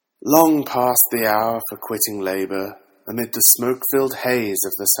Long past the hour for quitting labour, amid the smoke-filled haze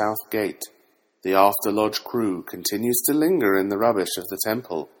of the south gate, the after-lodge crew continues to linger in the rubbish of the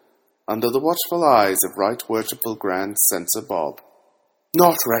temple, under the watchful eyes of Right Worshipful Grand Censor Bob.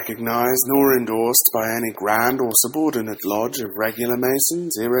 Not recognised nor endorsed by any grand or subordinate lodge of regular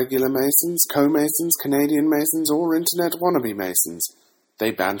Masons, irregular Masons, co-Masons, Canadian Masons, or Internet wannabe Masons, they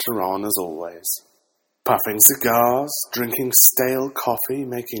banter on as always. Puffing cigars, drinking stale coffee,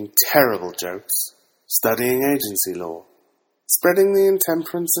 making terrible jokes, studying agency law, spreading the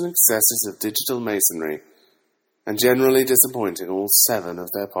intemperance and excesses of digital masonry, and generally disappointing all 7 of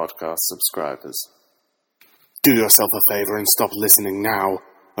their podcast subscribers. Do yourself a favour and stop listening now.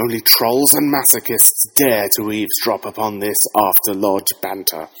 Only trolls and masochists dare to eavesdrop upon this after-lodge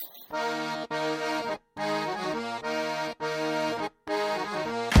banter.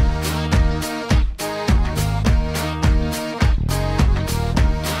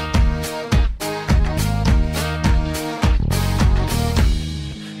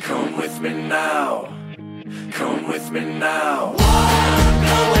 Come with me now. Come with me now.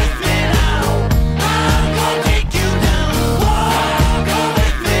 Come with me now. I'm gonna take you down. Come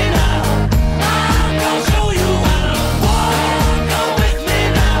with me now. I'm gonna show you how. Come with me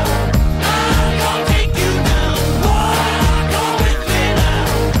now. I'm gonna take you down. Come with me now.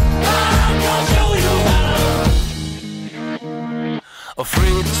 I'm gonna show you how.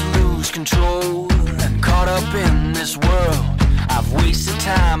 Afraid to lose control and caught up in this world. I've wasted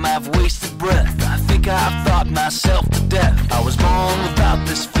time, I've wasted breath. I think I've thought myself to death. I was born without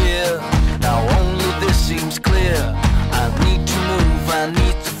this fear. Now only this seems clear. I need to move, I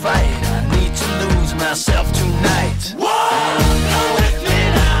need to fight. I need to lose myself tonight. Come with me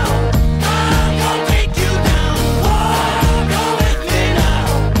now. I'm gonna take you down. Come with me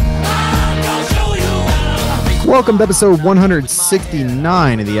now. I'm gonna show you how. Welcome to episode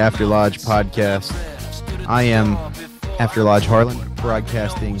 169 of the After Lodge podcast. I am After Lodge Harlan,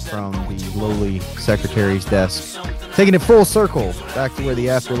 broadcasting from the lowly secretary's desk, taking it full circle back to where the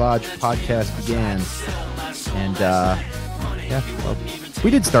After Lodge podcast began. And well,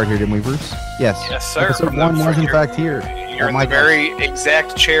 we did start here, didn't we, Bruce? Yes. Yes, sir. Episode 1 was in fact here. You're in the very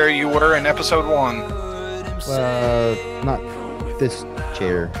exact chair you were in episode 1. Not this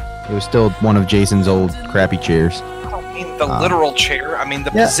chair. It was still one of Jason's old crappy chairs. I don't mean the literal chair. I mean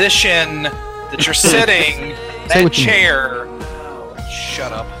the position that you're sitting. Say That what you mean. chair.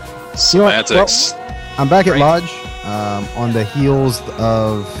 Shut up. Semantics. Well, I'm back at Lodge on the heels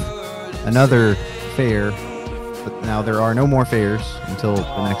of another fair, but now there are no more fairs until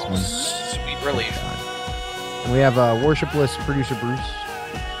the next one. Sweet relief. We have worshipless producer Bruce,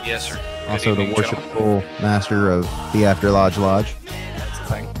 Yes, sir. Good also the evening, worshipful master of the After Lodge Lodge, gentlemen. That's the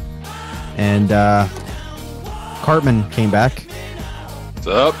thing. and Cartman came back. What's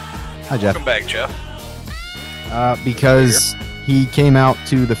up? Hi, Jeff. Welcome back, Jeff. Because he came out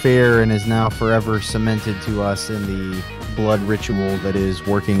to the fair and is now forever cemented to us in the blood ritual that is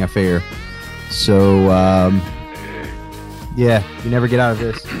working a fair. So, yeah, you never get out of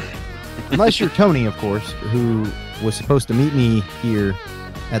this. Unless you're Tony, of course, who was supposed to meet me here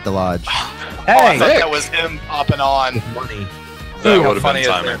at the lodge. I thought that was him popping on. Money. That How would have funny been is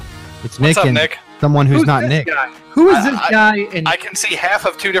timing. that? It's Nick What's up, and Nick? someone who's not Nick. Who is this guy? And I can see half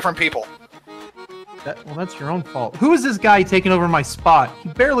of 2 different people. well, that's your own fault. Who is this guy taking over my spot? He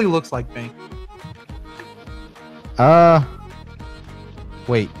barely looks like me.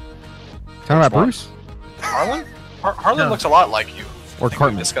 Wait. Talking about one? Bruce Harlan? Harlan No. looks a lot like you. or I think we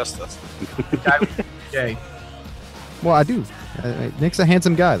Cartman? discussed this. The guy with Jay. Well, I do. Nick's a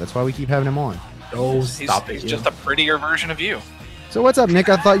handsome guy. That's why we keep having him on. Oh, He's just a prettier version of you. So what's up, Nick?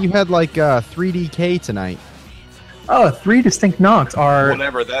 I thought you had like 3DK tonight. Oh, 3 Distinct Knocks,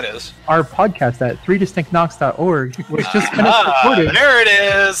 Whatever that is. our podcast at 3distinctknocks.org, which just finished recording. There it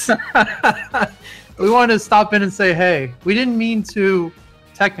is. We wanted to stop in and say, hey, we didn't mean to.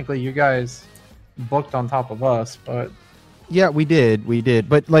 Technically, you guys booked on top of us, but Yeah, we did,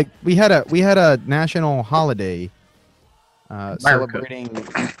 but like we had a national holiday celebrating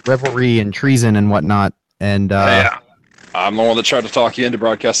revelry and treason and whatnot, and Yeah. I'm the one that tried to talk you into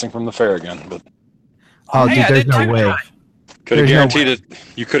broadcasting from the fair again, but oh, Hey, dude, I there's did no too, way. John. could have There's no guaranteed it.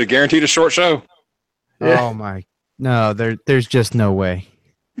 You could have guaranteed a short show. Yeah. Oh my, no, there's just no way.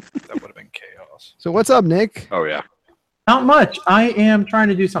 That would have been chaos. So what's up, Nick? Oh yeah. not much. I am trying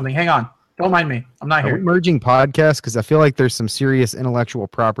to do something. Hang on. Don't mind me. I'm not Are we here. merging podcasts? Because I feel like there's some serious intellectual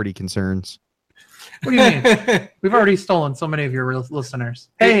property concerns. What do you mean? We've already stolen so many of your listeners.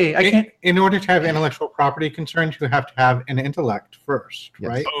 Hey, I can't. In order to have intellectual property concerns, you have to have an intellect first, Yes.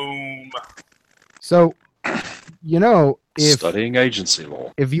 right? Boom. So You know, if Studying agency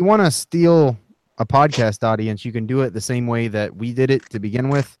law. if you want to steal a podcast audience, you can do it the same way that we did it to begin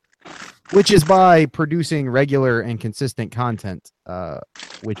with, which is by producing regular and consistent content,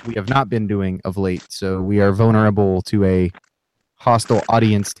 which we have not been doing of late. So we are vulnerable to a hostile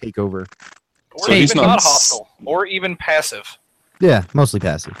audience takeover. Or So he's even not not s- hostile. Or even passive. Yeah, mostly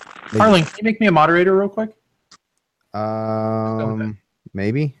passive. Maybe. Harlan, can you make me a moderator real quick?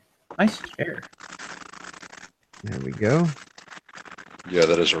 Maybe. Nice chair. There we go. Yeah,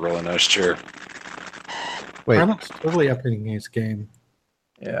 that is a really nice chair. Wait, Harlan's totally upping his game.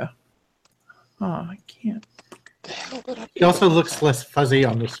 Yeah. Oh, I can't. He also looks less fuzzy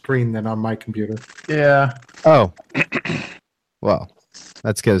on the screen than on my computer. Yeah. oh, well,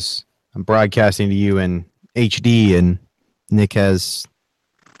 that's because I'm broadcasting to you in HD, and Nick has.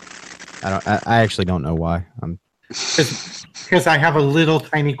 I actually don't know why. Because I have a little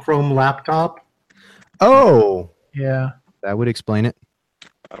tiny Chrome laptop. Oh, Yeah. that would explain it.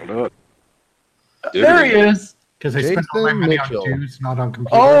 I don't know it. There he is. Because I spend all my Jason money Mitchell. on Jews, not on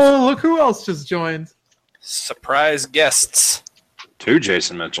computers. Oh, look who else just joined. Surprise guests. 2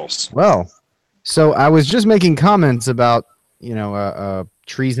 Jason Mitchells. Well, so I was just making comments about a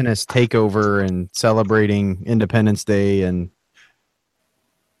treasonous takeover and celebrating Independence Day, and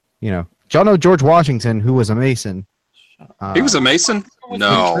y'all know George Washington, who was a Mason. He was a Mason?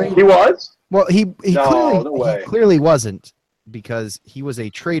 No. He was? Well, he No, no way. clearly wasn't, because he was a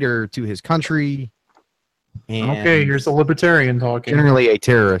traitor to his country and Okay, here's a libertarian talking. generally a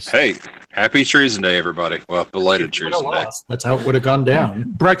terrorist. Hey, happy Treason Day, everybody. Well, belated Treason Day. That's how it would have gone down.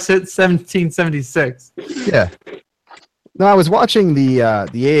 Brexit 1776. Yeah. No, I was watching the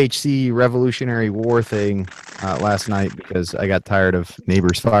AHC Revolutionary War thing last night because I got tired of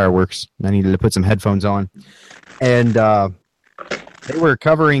neighbors' fireworks and I needed to put some headphones on. And they were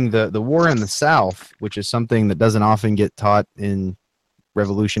covering the war in the South, which is something that doesn't often get taught in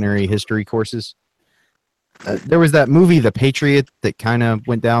revolutionary history courses. There was that movie, The Patriot, that kind of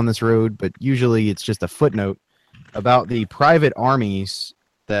went down this road, but usually it's just a footnote about the private armies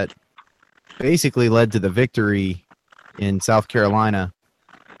that basically led to the victory in South Carolina.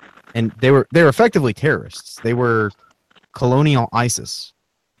 And they were effectively terrorists. They were colonial ISIS.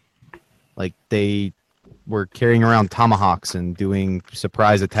 Like, they were carrying around tomahawks and doing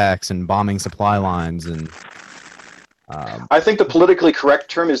surprise attacks and bombing supply lines. And I think the politically correct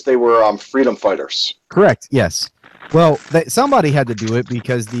term is they were freedom fighters. correct, yes. Well, somebody had to do it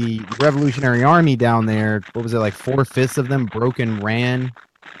because the Revolutionary Army down there, what was it, like 4/5 of them broke and ran?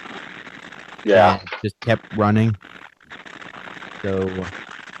 Yeah. And just kept running. So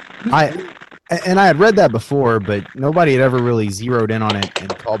I had read that before, but nobody had ever really zeroed in on it and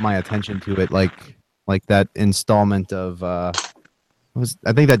called my attention to it like that installment of I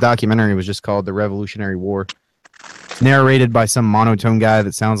think that documentary was just called The Revolutionary War. It's narrated by some monotone guy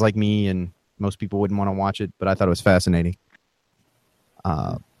that sounds like me, and most people wouldn't want to watch it, but I thought it was fascinating.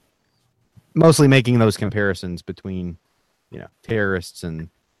 Mostly making those comparisons between, terrorists and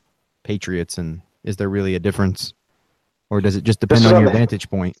patriots, and is there really a difference? Or does it just depend This is on on your the- vantage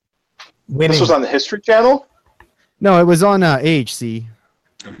point? Winning. This was on the History Channel? No, it was on AHC.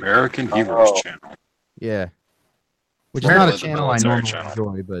 American Heroes Oh. Channel. Yeah. Which is Apparently not a the channel I military normally channel.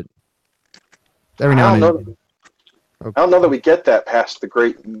 enjoy, but every now and then. I don't know that we get that past the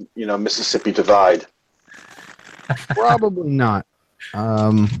great, Mississippi Divide. Probably not.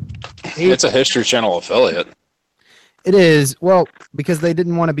 It's a History Channel affiliate. It is, well, because they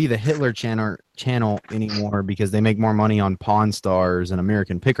didn't want to be the Hitler channel anymore because they make more money on Pawn Stars and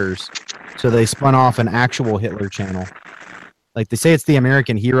American Pickers. So they spun off an actual Hitler channel. Like, they say it's the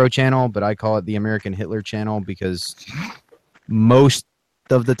American Hero channel, but I call it the American Hitler channel because most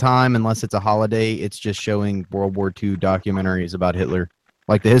of the time, unless it's a holiday, it's just showing World War II documentaries about Hitler.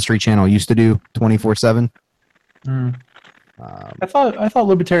 Like the History Channel used to do 24/7. Mm. I thought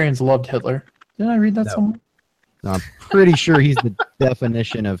libertarians loved Hitler. Didn't I read that No. somewhere? I'm pretty sure he's the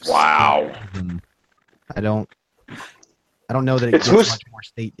definition of Wow. statism. I don't know that it It's gets Mus- much more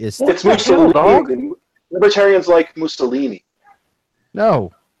statist. It's Mussolini. Libertarians like Mussolini.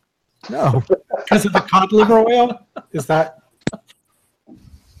 No. Because of the cod liver oil? Is that...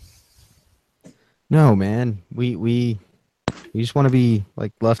 No, man. We just want to be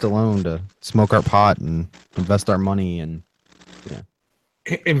like left alone to smoke our pot and invest our money and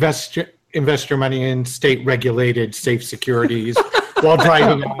Invest your money in state-regulated safe securities while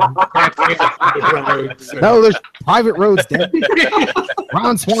driving on back roads. no, there's private roads, Dad.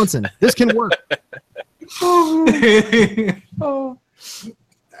 Ron Swanson. This can work. Oh.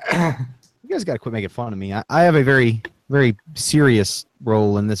 You guys got to quit making fun of me. I have a very, very serious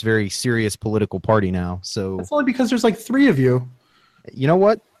role in this very serious political party now. So That's only because there's like 3 of you. you know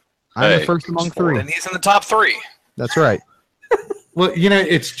what? I'm the Hey, first among 3. And he's in the top 3. That's right. Well, you know,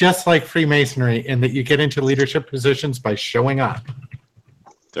 it's just like Freemasonry in that you get into leadership positions by showing up.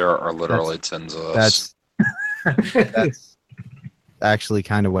 There are literally tens of us. That's actually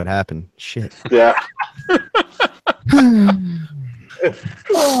kind of what happened. Shit. Yeah.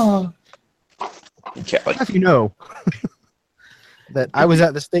 Kelly. If you know that I was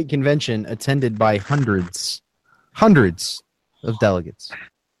at the state convention attended by hundreds of delegates.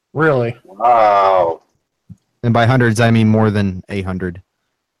 Really? Wow. And by hundreds, I mean more than 800.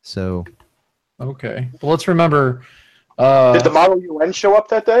 So Okay. Well, let's remember. Did the Model UN show up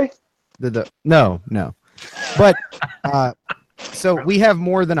that day? no. But so we have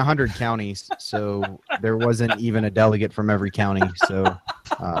more than 100 counties. So there wasn't even a delegate from every county. So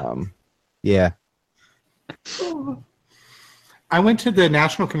yeah. I went to the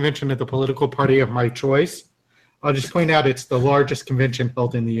national convention of the political party of my choice. I'll just point out it's the largest convention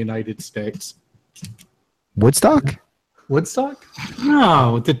held in the United States. Woodstock? Woodstock?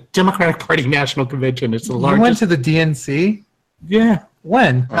 No, the Democratic Party National Convention. It's the You largest. went to the DNC? Yeah.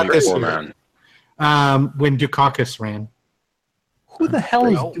 When? Not Only this 4 year. man. When Dukakis ran. Who the hell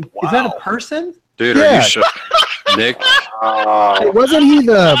is? Oh, Is that wow. a person? Dude, are Yeah. you sure? Nick? Wasn't he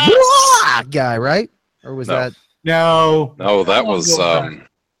the blah guy, right? Or was No. that? No. No, that was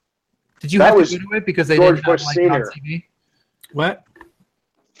Did you That have was to go to it because they George didn't have Bush like it on Sr. TV? What?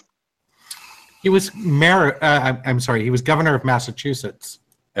 He was mayor. I'm sorry. He was governor of Massachusetts.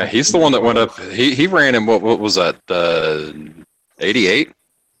 yeah, he's the one that went up. He ran in what was that? 88?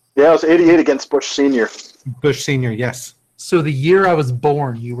 Yeah, it was 88 against Bush Sr. Bush Senior. Yes. So the year I was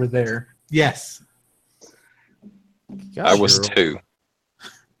born, you were there. Yes. I was Gosh, 2.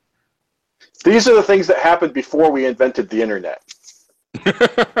 These are the things that happened before we invented the internet.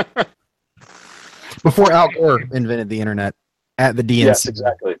 before Al Gore invented the internet at the DNC Yes,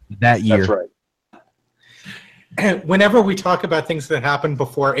 exactly. that year. That's right. Whenever we talk about things that happened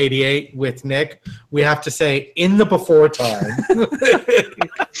before 88 with Nick, we have to say in the before time.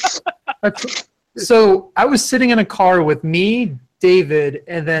 So I was sitting in a car with me, David,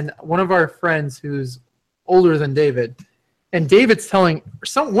 and then one of our friends who's older than David. And David's telling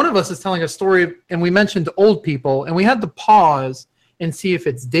one of us is telling a story, and we mentioned old people, and we had to pause and see if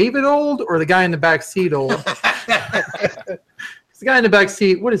it's David old or the guy in the back seat old. The guy in the back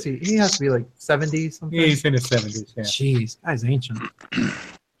seat, what is he? He has to be like 70 something. He's in his 70s. Yeah. Jeez, guy's ancient.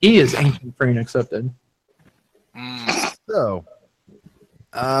 He is ancient, free and accepted. So,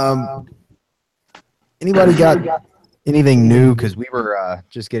 anybody got anything new? Because we were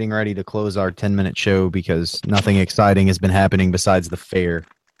just getting ready to close our 10-minute show because nothing exciting has been happening besides the fair.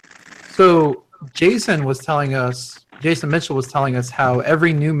 So Jason Mitchell was telling us how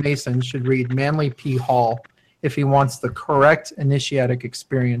every new Mason should read Manly P. Hall if he wants the correct initiatic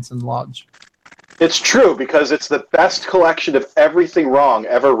experience in Lodge. It's true because it's the best collection of everything wrong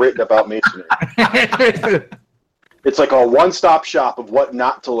ever written about Masonry. It's like a one-stop shop of what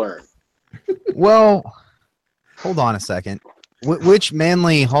not to learn. Well, hold on a second. Which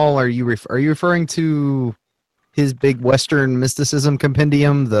Manly Hall are you are you referring to? His big Western mysticism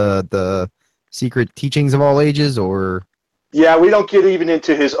compendium, the Secret Teachings of All Ages, or? Yeah, we don't get even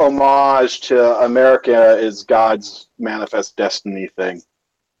into his homage to America is God's manifest destiny thing.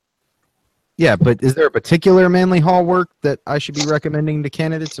 Yeah, but is there a particular Manly Hall work that I should be recommending to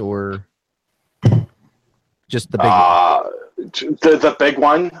candidates, or just the big one? The big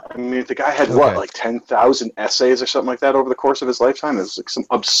one. I mean, the guy had Okay. like 10,000 essays or something like that over the course of his lifetime. It was like some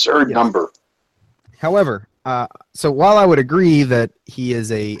absurd number. However, so while I would agree that he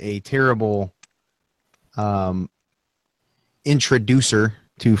is a terrible introducer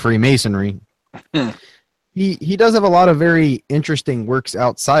to Freemasonry, he does have a lot of very interesting works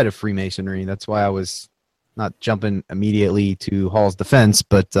outside of Freemasonry. That's why I was not jumping immediately to Hall's defense,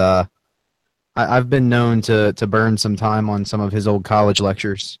 but I've been known to burn some time on some of his old college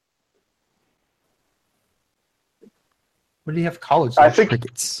lectures. What do you have college? I think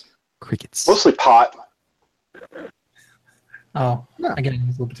Crickets. mostly pot. Oh, again,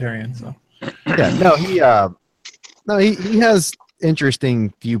 he's libertarian, so. Yeah, he has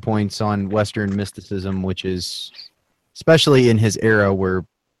interesting viewpoints on Western mysticism, which is, especially in his era, were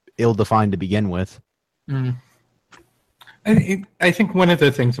ill-defined to begin with. Mm. I think one of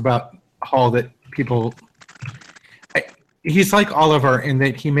the things about Hall that people... he's like Oliver in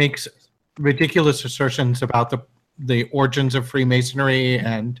that he makes ridiculous assertions about the origins of Freemasonry,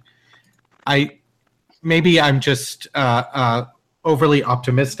 and maybe I'm just overly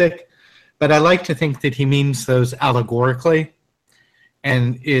optimistic, but I like to think that he means those allegorically.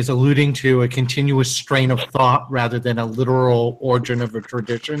 and is alluding to a continuous strain of thought rather than a literal origin of a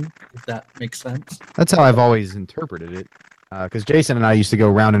tradition, if that makes sense. That's how I've always interpreted it. Because Jason and I used to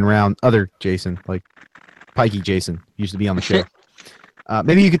go round and round. Other Jason, like Pikey Jason, used to be on the show.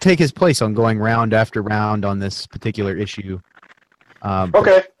 Maybe you could take his place on going round after round on this particular issue.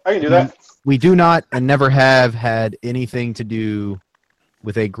 Okay, I can do that. We do not and never have had anything to do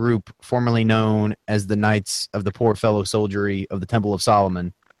with a group formerly known as the Knights of the Poor Fellow Soldiery of the Temple of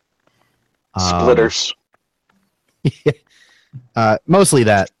Solomon. Splitters. Mostly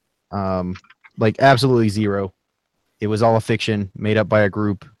that. Like, absolutely zero. It was all a fiction made up by a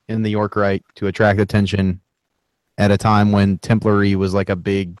group in the York Rite to attract attention at a time when Templary was like a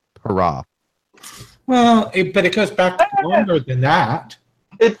big hurrah. Well, but it goes back longer than that.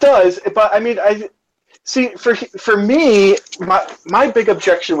 It does, but I mean, I see. For me, my big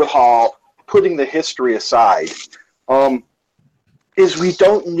objection with Hall, putting the history aside, is we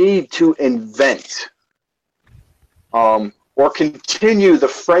don't need to invent or continue the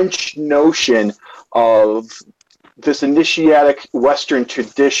French notion of this initiatic Western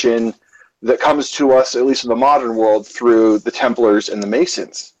tradition that comes to us, at least in the modern world, through the Templars and the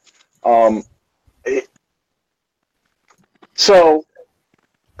Masons. I'm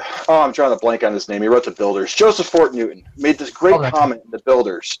drawing a blank on his name. He wrote The Builders. Joseph Fort Newton made this great comment in The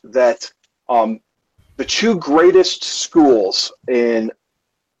Builders that the two greatest schools in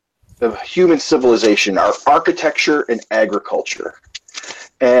the human civilization are architecture and agriculture.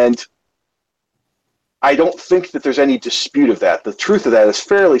 And I don't think that there's any dispute of that. The truth of that is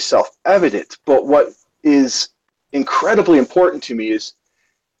fairly self-evident. But what is incredibly important to me is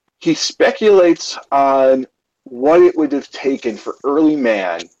he speculates on what it would have taken for early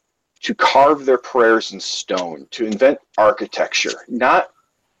man to carve their prayers in stone, to invent architecture, not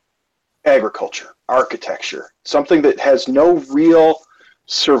agriculture, architecture, something that has no real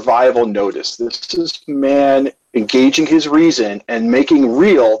survival notice. This is man engaging his reason and making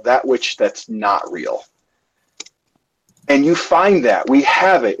real that which that's not real. And you find that. We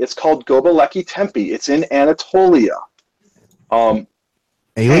have it. It's called Göbekli Tepe. It's in Anatolia.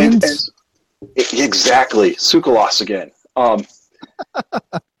 Aliens? Exactly. Sukalos again.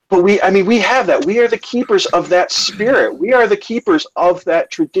 But we have that. We are the keepers of that spirit. We are the keepers of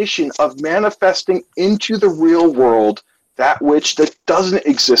that tradition of manifesting into the real world that which that doesn't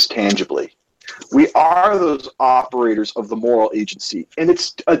exist tangibly. We are those operators of the moral agency. And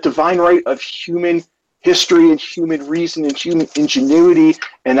it's a divine right of human history and human reason and human ingenuity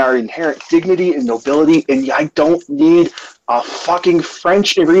and our inherent dignity and nobility. And I don't need a fucking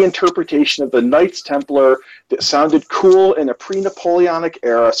French reinterpretation of the Knights Templar that sounded cool in a pre-Napoleonic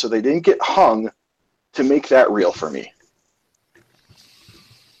era so they didn't get hung to make that real for me.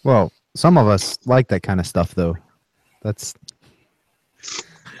 Well, some of us like that kind of stuff, though. That's...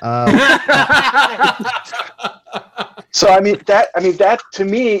 So that to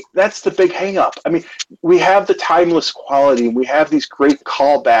me, that's the big hang up. I mean, we have the timeless quality and we have these great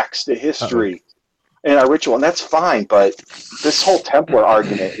callbacks to history in our ritual, and that's fine, but this whole Templar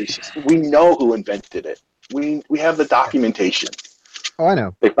argument is just, we know who invented it. We have the documentation. Oh, I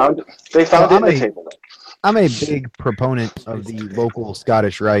know. They found it in the table. I'm a big proponent of the local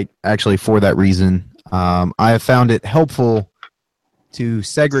Scottish Rite, actually, for that reason. I have found it helpful to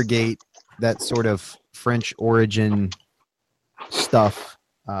segregate that sort of French origin stuff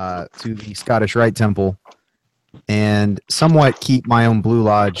to the Scottish Rite Temple and somewhat keep my own Blue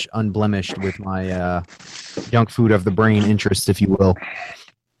Lodge unblemished with my junk food of the brain interests, if you will.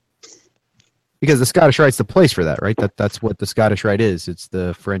 Because the Scottish Rite's the place for that, right? That's what the Scottish Rite is. It's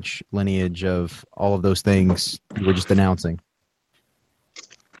the French lineage of all of those things you were just announcing.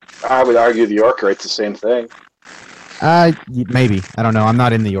 I would argue the York Rite's the same thing. Maybe. I don't know. I'm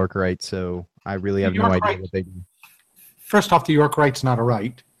not in the York Rite, so I really have no idea what they do. First off, the York Rite's not a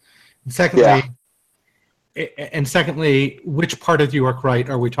rite. And secondly, which part of the York Rite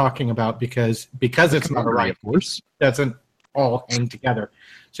are we talking about? Because it's not a rite, of course, doesn't all hang together.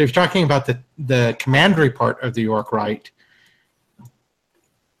 So if you're talking about the commandery part of the York Rite,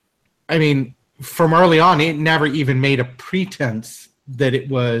 I mean, from early on, it never even made a pretense that it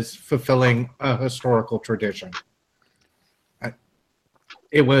was fulfilling a historical tradition.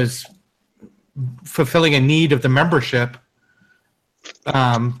 It was fulfilling a need of the membership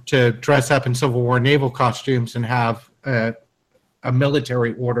to dress up in Civil War naval costumes and have a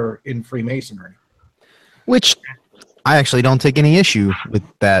military order in Freemasonry. Which I actually don't take any issue with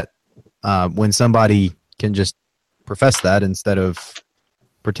that when somebody can just profess that instead of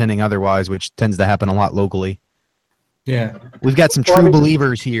pretending otherwise, which tends to happen a lot locally. Yeah. We've got some true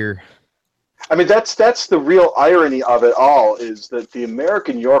believers here. I mean, that's the real irony of it all, is that the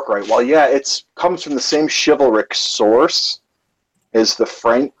American York Rite, while it comes from the same chivalric source as the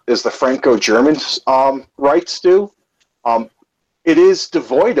Franco-German rights do, it is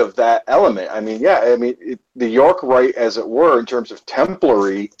devoid of that element. I mean, the York Rite, as it were, in terms of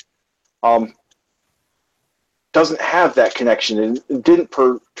Templary, doesn't have that connection, and it didn't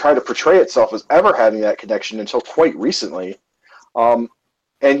try to portray itself as ever having that connection until quite recently.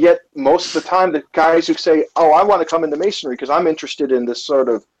 And yet, most of the time, the guys who say, "Oh, I want to come into Masonry because I'm interested in this sort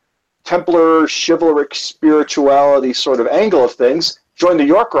of Templar chivalric spirituality sort of angle of things," join the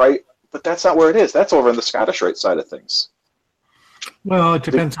York Rite, but that's not where it is. That's over in the Scottish Rite side of things. Well, it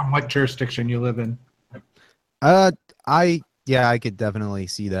depends on what jurisdiction you live in. I could definitely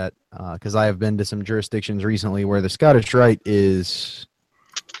see that because I have been to some jurisdictions recently where the Scottish Rite is,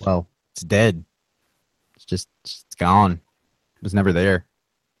 well, it's dead. It's gone. It was never there.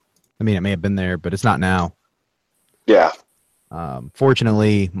 I mean, it may have been there, but it's not now. Yeah.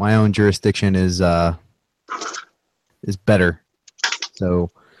 Fortunately, my own jurisdiction is better. So,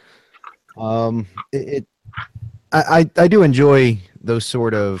 I do enjoy those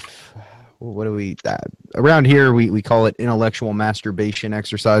sort of, what do we around here we call it intellectual masturbation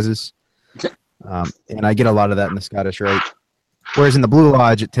exercises, and I get a lot of that in the Scottish Rite. Whereas in the Blue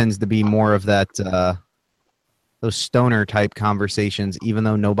Lodge, it tends to be more of that those stoner type conversations, even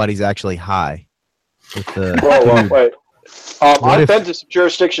though nobody's actually high. With the Whoa, wait. I've been to some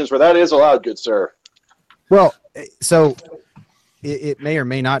jurisdictions where that is allowed, good sir. Well, so it may or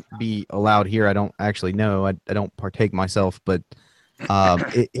may not be allowed here. I don't actually know. I don't partake myself, but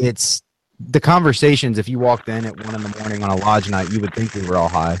it's the conversations. If you walked in at 1 a.m. on a lodge night, you would think we were all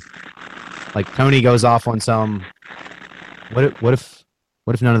high. Like Tony goes off on some. What if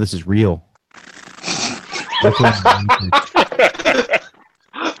none of this is real? You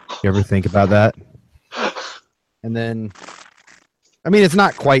ever think about that? And then, I mean, it's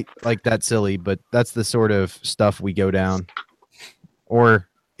not quite like that silly, but that's the sort of stuff we go down. Or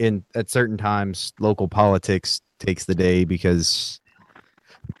at certain times, local politics takes the day because,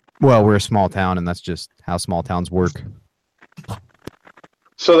 well, we're a small town, and that's just how small towns work.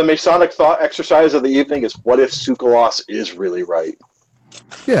 So the Masonic thought exercise of the evening is: what if Tsoukalos is really right?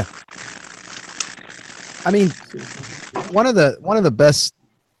 Yeah. I mean, one of the best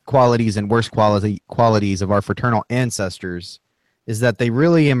qualities and worst qualities of our fraternal ancestors is that they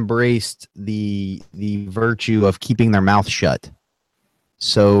really embraced the virtue of keeping their mouth shut.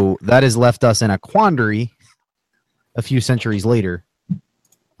 So that has left us in a quandary a few centuries later,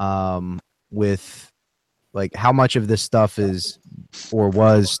 with like how much of this stuff is or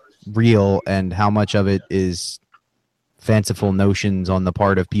was real and how much of it is fanciful notions on the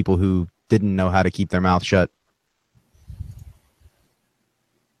part of people who didn't know how to keep their mouth shut.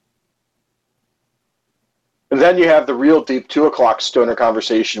 And then you have the real deep 2 o'clock stoner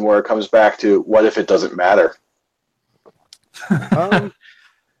conversation where it comes back to, what if it doesn't matter? Well,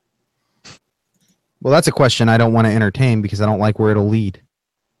 that's a question I don't want to entertain because I don't like where it'll lead.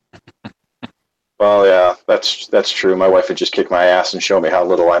 Well, yeah, that's true. My wife would just kick my ass and show me how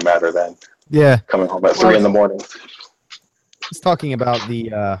little I matter then. Yeah. Coming home at 3 in the morning. It's talking about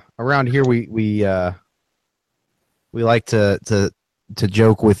the around here we like to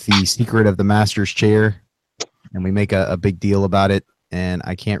joke with the secret of the master's chair, and we make a big deal about it, and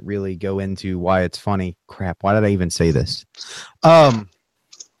I can't really go into why it's funny. Crap, why did I even say this?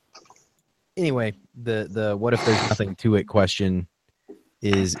 Anyway, the what if there's nothing to it question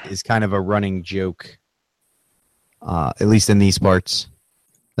is kind of a running joke, at least in these parts.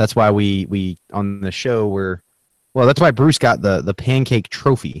 That's why we on the show that's why Bruce got the pancake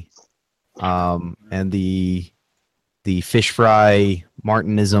trophy, and the fish fry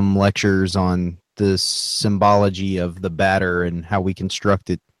Martinism lectures on the symbology of the batter and how we construct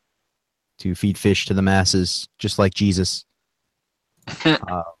it to feed fish to the masses, just like Jesus.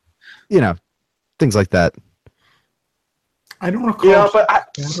 Things like that. I don't recall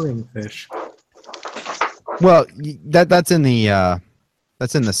battering fish. Well, that's in the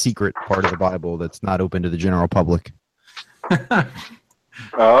secret part of the Bible that's not open to the general public.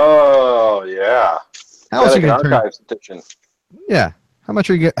 Oh yeah. How else are you going to turn? Archives edition. Yeah. How else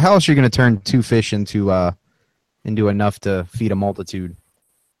are you going to turn 2 fish into enough to feed a multitude?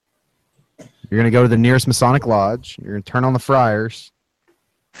 You're going to go to the nearest Masonic lodge. You're going to turn on the fryers.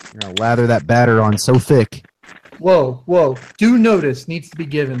 You're going to lather that batter on so thick. Whoa. Due notice needs to be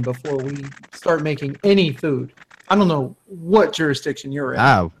given before we start making any food. I don't know what jurisdiction you're in.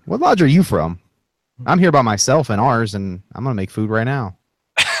 What lodge are you from? I'm here by myself and ours, and I'm going to make food right now.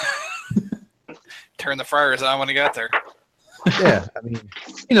 Turn the fryers on when you got there. Yeah, I mean,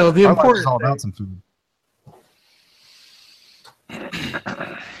 You know, the our life is important all thing. about some food.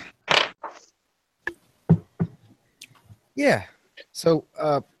 Yeah. So,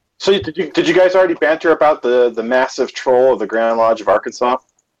 So did you guys already banter about the massive troll of the Grand Lodge of Arkansas?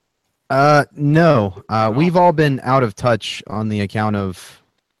 no, we've all been out of touch on the account of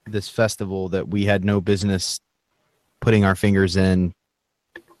this festival that we had no business putting our fingers in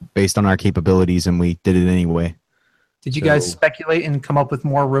based on our capabilities, and we did it anyway. Did you guys So- speculate and come up with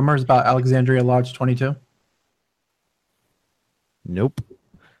more rumors about Alexandria Lodge 22? Nope.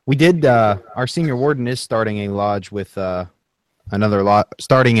 We did. Our senior warden is starting a lodge with another lot,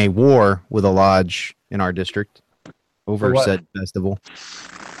 starting a war with a lodge in our district over For what? said festival.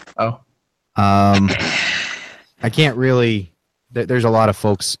 Oh. I can't really. There's a lot of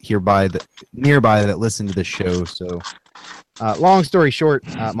folks nearby that listen to this show. So, long story short,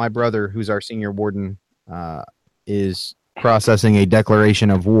 my brother, who's our senior warden, is processing a declaration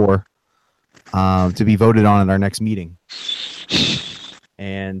of war to be voted on at our next meeting.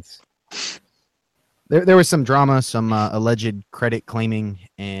 And there was some drama, some alleged credit claiming,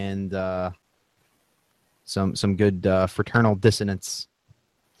 and some good fraternal dissonance.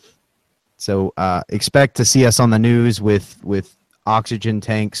 So expect to see us on the news with oxygen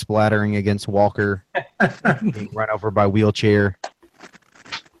tanks splattering against Walker, being run over by wheelchair.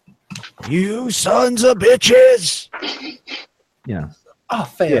 You sons of bitches! Yeah. Oh,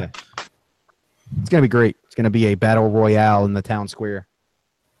 fair. Yeah. It's gonna be great. It's gonna be a battle royale in the town square.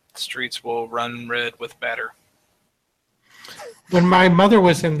 Streets will run red with batter. When my mother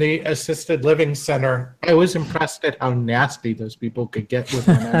was in the assisted living center, I was impressed at how nasty those people could get with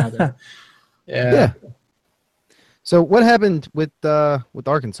one another. Yeah. So what happened with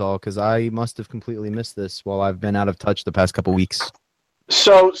Arkansas? Because I must have completely missed this while I've been out of touch the past couple weeks.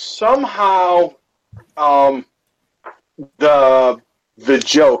 So somehow, the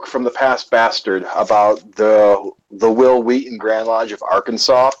joke from the past bastard about the Will Wheaton Grand Lodge of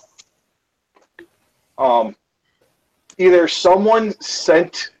Arkansas, either someone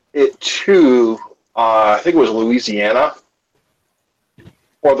sent it to I think it was Louisiana,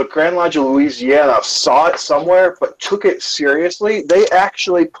 or the Grand Lodge of Louisiana saw it somewhere but took it seriously. They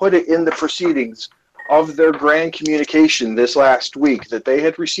actually put it in the proceedings of their grand communication this last week that they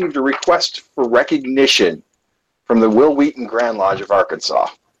had received a request for recognition from the Will Wheaton Grand Lodge of Arkansas.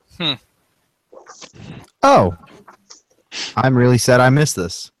 Oh, I'm really sad I missed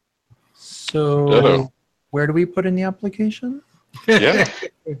this. So, Oh. where do we put in the application? Yeah.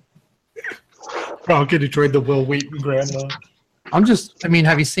 We're all going to join the Will Wheaton Grand Lodge. I mean,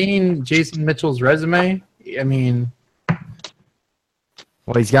 have you seen Jason Mitchell's resume? I mean,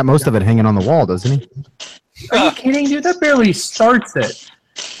 Well, he's got most of it hanging on the wall, doesn't he? are you kidding, dude? That barely starts it.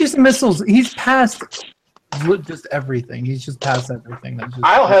 Jason Mitchell's, he's passed just everything. He's just passed everything. That's just,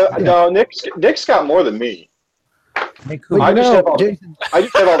 I don't have no. Nick's got more than me. Nick Well, Cooper. I just have all, Jason, I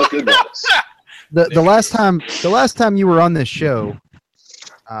just have all the good ones. the last time you were on this show,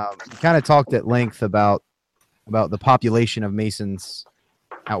 you kind of talked at length about the population of Masons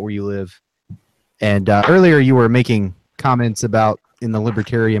out where you live, and earlier you were making comments about in the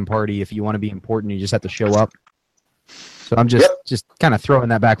Libertarian Party, if you want to be important, you just have to show up. So I'm just kind of throwing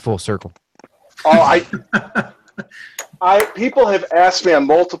that back full circle. Oh, people have asked me on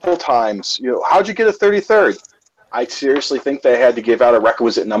multiple times, how'd you get a 33rd? I seriously think they had to give out a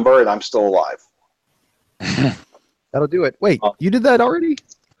requisite number, and I'm still alive. That'll do it. Wait, you did that already?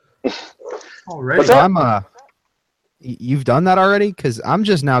 Already. What's that? You've done that already? Because I'm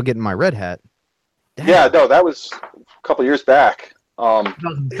just now getting my red hat. Damn. Yeah, no, that was a couple years back.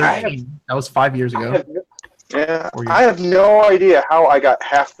 2013. That was 5 years ago. I have no idea how I got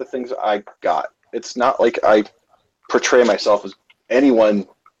half the things I got. It's not like I portray myself as anyone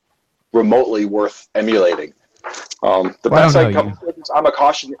remotely worth emulating. The best I come up with is I'm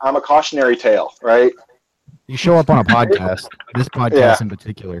a cautionary tale, right? You show up on a podcast, this podcast Yeah. in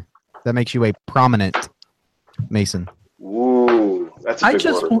particular, that makes you a prominent Mason. Ooh, that's a big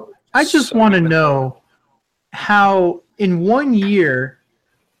word. I just want to know how in 1 year,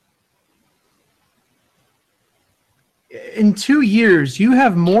 in 2 years, you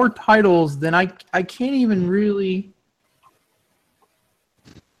have more titles than I can't even really.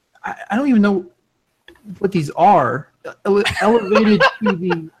 I don't even know what these are. Elevated to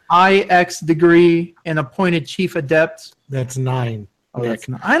the IX degree and appointed chief adept. That's 9. Oh, that's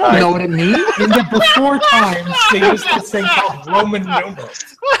not, I don't know what it means. In the before times, they used this thing called Roman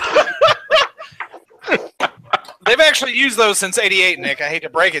numerals. They've actually used those since '88, Nick. I hate to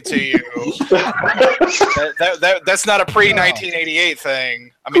break it to you. That's not a pre-1988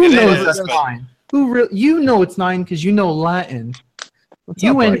 thing. I mean, Who it knows is. that's But fine. You know it's 9 because you know Latin.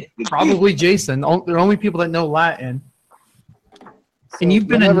 You and probably Jason. They're only people that know Latin. And you've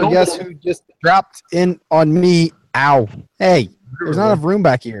been never ennobled. guess who just dropped in on me. Ow. Hey, there's not enough room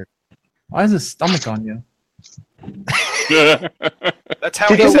back here. Why is his stomach on you? That's how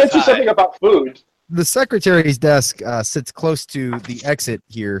Did he you says mention hi. something about food? The secretary's desk sits close to the exit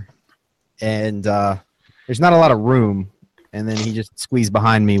here, and there's not a lot of room. And then he just squeezed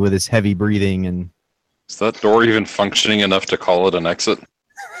behind me with his heavy breathing. And Is that door even functioning enough to call it an exit?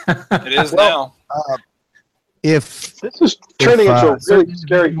 It is now. if This is turning into a really certain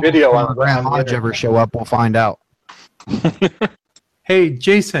scary individuals video from on Grand Lodge ever show up, we'll find out. Hey,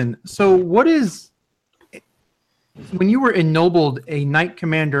 Jason. So what is when you were ennobled a knight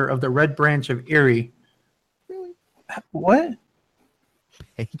commander of the Red Branch of Erie? What?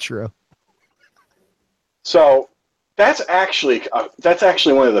 Petro. So that's actually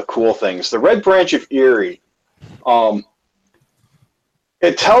one of the cool things. The Red Branch of Erie,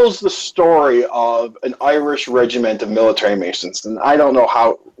 it tells the story of an Irish regiment of military masons, and I don't know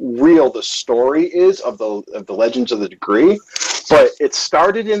how real the story is of the Legends of the Degree, but it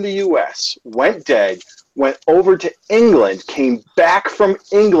started in the U.S., went dead, went over to England, came back from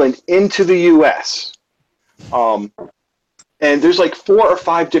England into the U.S. And there's like 4 or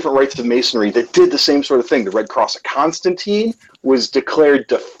 5 different rites of masonry that did the same sort of thing. The Red Cross of Constantine was declared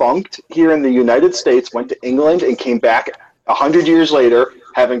defunct here in the United States, went to England, and came back 100 years later,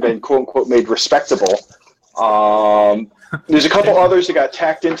 having been quote-unquote made respectable. There's a couple others that got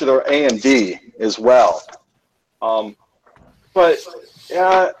tacked into their AMD as well. But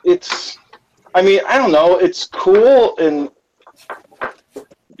yeah, I don't know, it's cool, and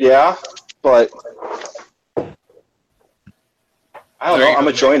yeah, but I don't know. I'm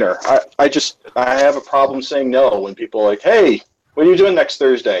a joiner. I have a problem saying no when people are like, "Hey, what are you doing next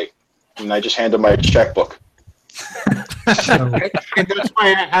Thursday?" And I just hand them my checkbook. And that's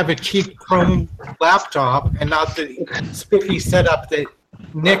why I have a cheap Chrome laptop and not the spiffy setup that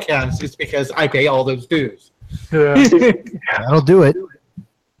Nick has. It's because I pay all those dues. That'll do it.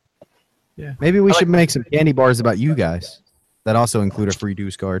 Yeah. Maybe we should make some candy bars about you guys that also include a free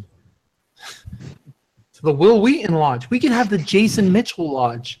dues card. So the Will Wheaton Lodge. We could have the Jason Mitchell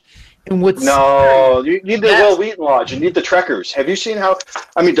Lodge. And what's No, you need the Will Wheaton Lodge. You need the Trekkers. Have you seen how?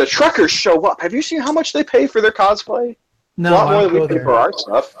 I mean, the Trekkers show up. Have you seen how much they pay for their cosplay? No, a lot more I'll than we go pay there. for our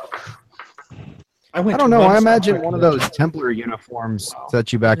stuff. I don't know. I imagine one of those Templar uniforms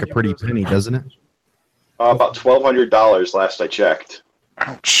sets you back a pretty penny, doesn't it? About $1,200 last I checked,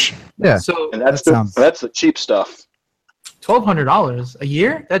 Ouch. Yeah. So and that's That sounds- that's the cheap stuff. $1,200 a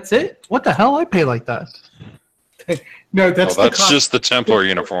year? That's it? What the hell? I pay like that. No, that's Oh, that's the just the Templar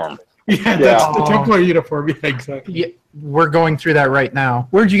uniform. Yeah, that's the Oh. Templar uniform. Yeah, exactly. Yeah, we're going through that right now.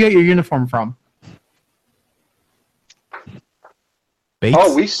 Where'd you get your uniform from?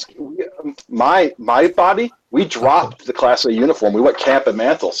 Bates? Oh, my body. We dropped the Class A uniform. We went camp at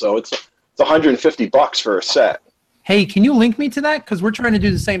Mantle, so it's $150 for a set. Hey, can you link me to that? Because we're trying to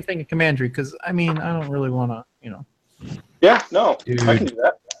do the same thing at Commandery. Because, I mean, I don't really want to, Yeah, no, Dude. I can do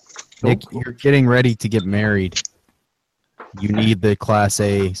that. Nick, you're getting ready to get married. You need the Class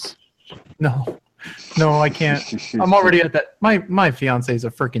A's. No, I can't. I'm already at that. My fiance is a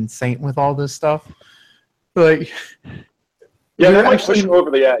freaking saint with all this stuff. Like, Yeah, you're that might actually- push her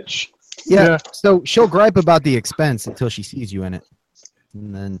over the edge. Yeah. So she'll gripe about the expense until she sees you in it,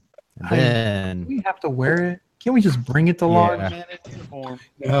 and then we have to wear it. Can't we just bring it to lodge? Yeah.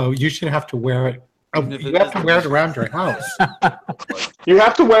 No, you should have to wear it. Oh, you have to wear it around your house. You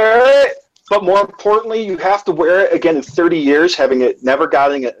have to wear it, but more importantly, you have to wear it again in 30 years, having it never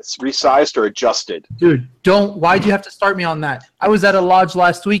gotten it resized or adjusted. Dude, don't. Why'd you have to start me on that? I was at a lodge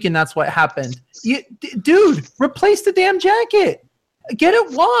last week, and that's what happened. Dude, replace the damn jacket. Get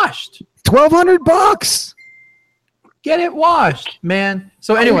it washed. $1,200. Get it washed, man.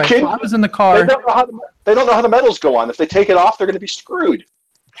 So you anyway, kidding? so I was in the They car. don't know how the metals go on. If they take it off, they're going to be screwed.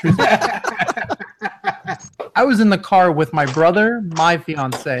 I was in the car with my brother, my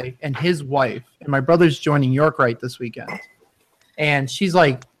fiance, and his wife. And my brother's joining Yorkright this weekend. And she's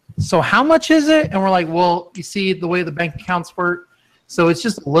like, "So how much is it?" And we're like, "Well, you see the way the bank accounts work. So it's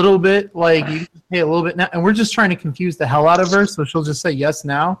just a little bit, like you pay a little bit now." And we're just trying to confuse the hell out of her. So she'll just say yes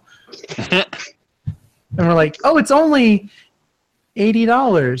now. And we're like, "Oh, it's only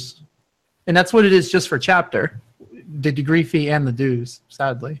 $80." And that's what it is just for chapter. The degree fee and the dues,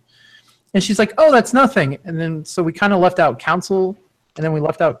 sadly. And she's like, "Oh, that's nothing." And then so we kind of left out council, and then we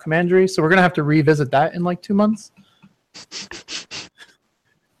left out commandery. So we're gonna have to revisit that in like 2 months.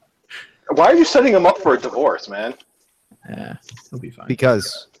 Why are you setting them up for a divorce, man? Yeah, he'll be fine.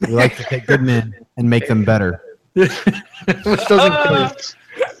 Because we like to take good men and make them better. Which doesn't kill you.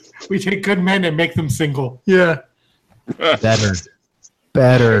 We take good men and make them single. Yeah.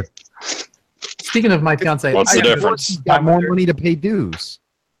 Better. Speaking of my fiance, What's the difference? Got more money to pay dues.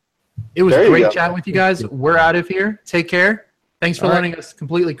 It was There you great go. chatting with you guys. We're out of here. Take care. Thanks for All right. letting us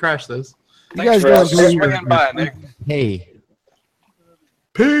completely crash this. You guys for go asking. do Thanks for your swinging by, Nick. Hey.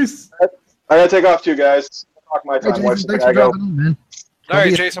 Peace. I gotta take off too, guys. Talk my Hey, time. Jason, Watch thanks I for gotta go. dropping in, man. All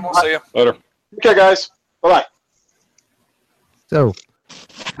right, Jason, we'll see you. Later. Okay, guys. Bye bye. So,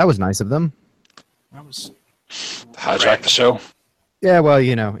 that was nice of them. That was Hijack the show. Yeah, well,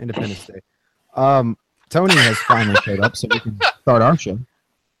 Independence Day. Tony has finally showed up, so we can start our show.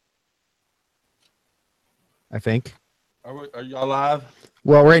 I think. Are y'all live?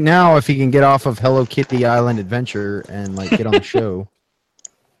 Well, right now, if he can get off of Hello Kitty Island Adventure and get on the show,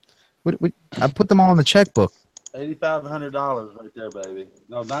 I put them all in the checkbook. $8,500 right there, baby.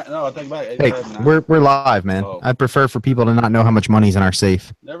 No, I think about Hey, 8,500. we're live, man. Oh. I'd prefer for people to not know how much money's in our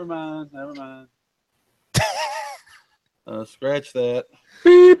safe. Never mind. Scratch that.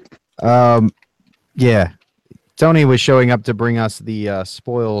 Yeah. Tony was showing up to bring us the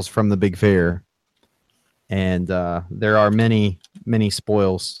spoils from the big fair. And there are many, many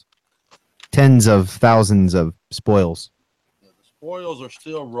spoils. Tens of thousands of spoils. The spoils are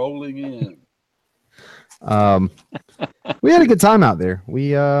still rolling in. We had a good time out there.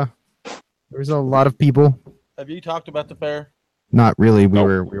 There was a lot of people. Have you talked about the fair? Not really. We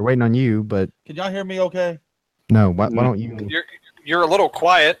Nope. were waiting on you, but Can y'all hear me okay? no. Why don't you? You're a little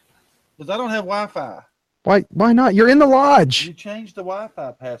quiet. Because I don't have Wi-Fi. Why not? You're in the lodge. You changed the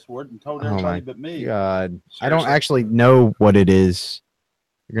Wi-Fi password and told Oh everybody my but me. God, I don't Seriously. actually know what it is.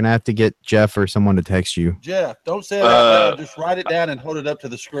 You're gonna have to get Jeff or someone to text you. Jeff, don't say it out loud. Just write it down and hold it up to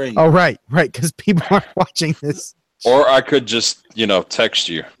the screen. Oh, right, because people are watching this. Or I could just, text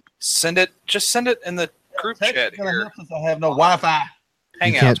you. Just send it in the group Text chat is gonna here. help since I have no Wi-Fi.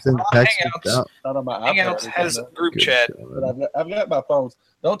 You can't Hangouts. send text. Hangouts. Not on my iPad. Hangouts has But group chat. I've got my phones.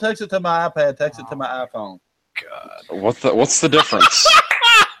 Don't text it to my iPad. Text it to my iPhone. God. What's the difference?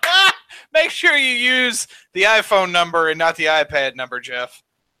 Make sure you use the iPhone number and not the iPad number, Jeff.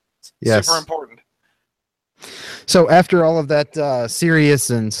 Yes. Super important. So after all of that serious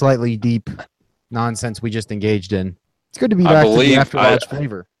and slightly deep nonsense we just engaged in, it's good to be I back to the believe After Lodge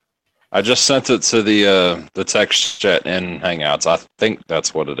flavor. I just sent it to the text chat in Hangouts. I think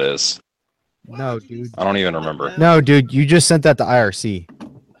that's what it is. No, dude. I don't even remember. No, dude. You just sent that to IRC.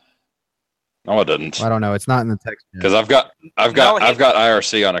 No, I didn't. I don't know. It's not in the text. Because I've got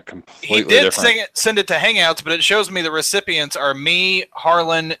IRC on a He completely did different. send it to Hangouts, but it shows me the recipients are me,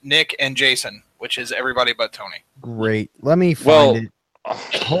 Harlan, Nick, and Jason, which is everybody but Tony. Great. Let me find it.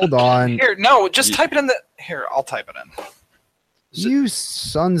 Hold on. Here, no, just type it in the. Here, I'll type it in. You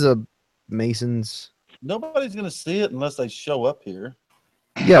sons of Masons. Nobody's gonna see it unless they show up here.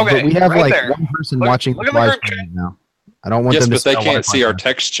 Yeah, Okay, but we have right there. one person Look- watching look the at the live group stream right now. I don't want Yes, them to but they spell can't see Wi-Fi our now.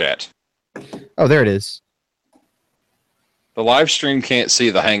 text chat. Oh, there it is. The live stream can't see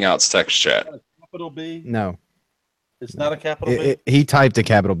the Hangouts text chat. Capital B. No. It's not a capital B. He typed a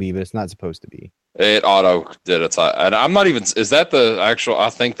capital B, but it's not supposed to be. It auto did it. And I'm not even. Is that the actual? I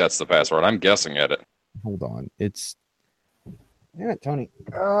think that's the password. I'm guessing at it. Hold on. It's. Yeah, Tony.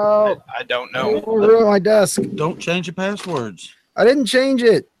 Oh, I don't know. over on my desk. Don't change your passwords. I didn't change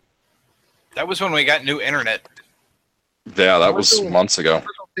it. That was when we got new internet. Yeah, that was months ago.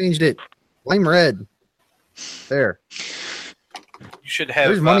 Changed it. Flame red. There. You should have.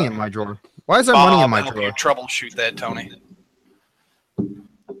 There's money in my drawer. Why is there money in my help drawer? you troubleshoot that, Tony.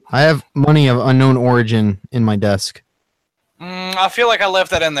 I have money of unknown origin in my desk. I feel like I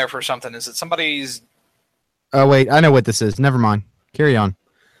left that in there for something. Is it somebody's? Oh wait, I know what this is. Never mind. Carry on.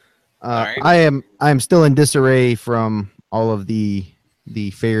 Alright. I am still in disarray from all of the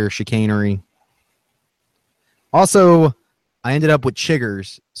fair chicanery. Also, I ended up with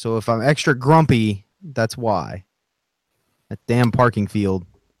chiggers, so if I'm extra grumpy, that's why. That damn parking field.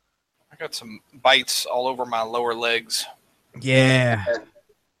 I got some bites all over my lower legs. Yeah. All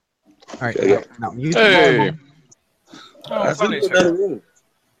right. Now, you Hey. Oh, That's funny, in the sir. other room.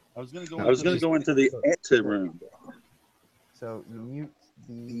 I was gonna go into the ante room. So you mute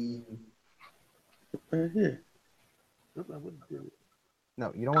the. Right here.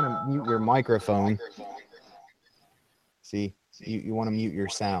 No, you don't want to mute your microphone. See, you want to mute your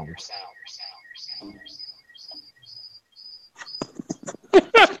sound.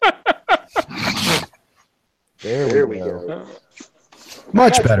 There we go.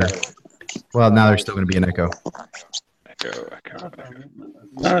 Much better. Well, now there's still going to be an echo. Echo.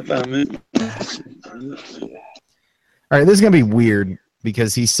 All right, this is gonna be weird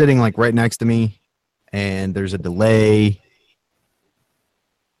because he's sitting like right next to me, and there's a delay.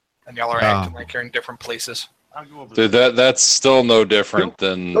 And y'all are acting like you're in different places. Dude, that's still no different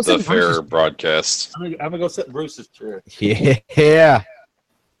than Go sit the in fair Bruce's- broadcast. I'm gonna go sit in Bruce's chair. Yeah,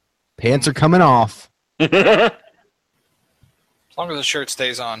 pants are coming off. As long as the shirt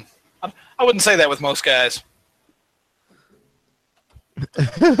stays on. I wouldn't say that with most guys.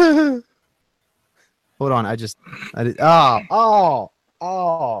 Hold on, I did. Oh.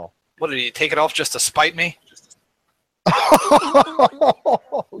 What, did he take it off just to spite me?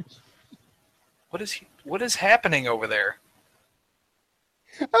 What is happening over there?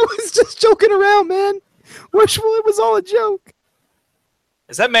 I was just joking around, man. Wishful, it was all a joke.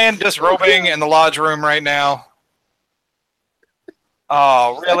 Is that man disrobing in the lodge room right now?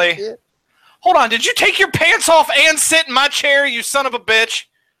 Oh, really? Hold on, did you take your pants off and sit in my chair, you son of a bitch?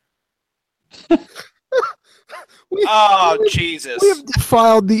 Jesus. We have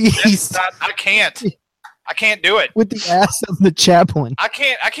defiled the East I can't do it. with the ass of the chaplain. I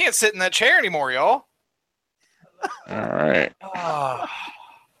can't sit in that chair anymore, y'all. All right.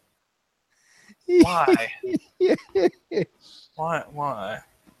 Why? Why?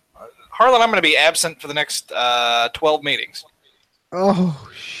 Harlan, I'm going to be absent for the next 12 meetings. Oh,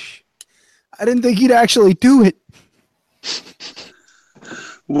 I didn't think he'd actually do it.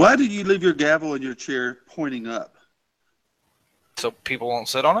 Why do you leave your gavel in your chair pointing up? So people won't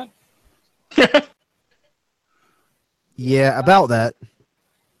sit on it? Yeah, about that.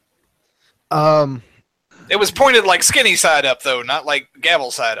 It was pointed like skinny side up, though, not like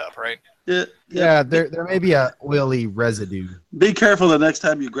gavel side up, right? Yeah, there may be a oily residue. Be careful the next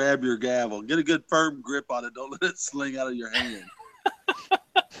time you grab your gavel. Get a good firm grip on it. Don't let it sling out of your hand.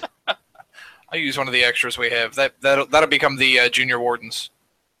 I'll use one of the extras we have. That'll become the junior wardens.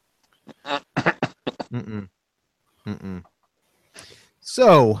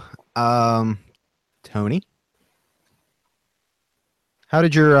 So, Tony,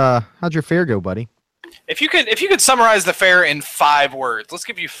 how'd your fair go, buddy? If you could summarize the fair in 5 words, let's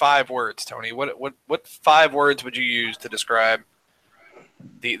give you 5 words, Tony. What 5 words would you use to describe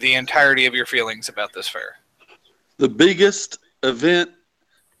the entirety of your feelings about this fair? The biggest event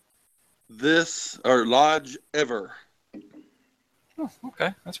lodge ever. Oh,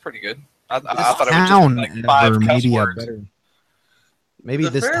 okay, that's pretty good. I thought it Town was just like 5 cuss maybe a words. better. Maybe The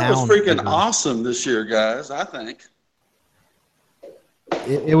this fair town was freaking ever. awesome this year, guys. I think.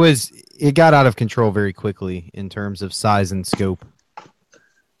 It got out of control very quickly in terms of size and scope.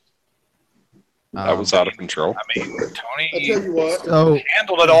 That was out of control. I mean, Tony I tell you what.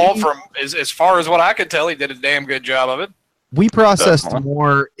 handled it all from as far as what I could tell. He did a damn good job of it. We processed Definitely.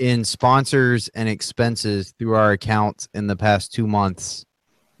 more in sponsors and expenses through our accounts in the past 2 months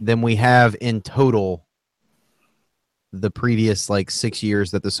than we have in total the previous 6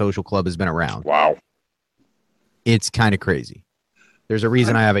 years that the social club has been around. Wow. It's kind of crazy. There's a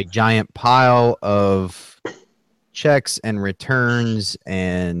reason I have a giant pile of checks and returns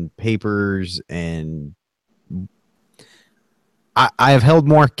and papers, and I have held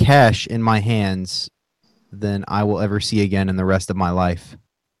more cash in my hands than I will ever see again in the rest of my life.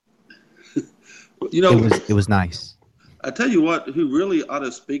 You know, It was nice. I tell you what, who really ought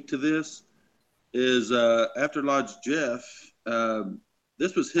to speak to this is After Lodge Jeff.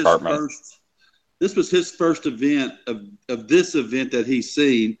 This was his Cartman. first. This was his first event of this event that he's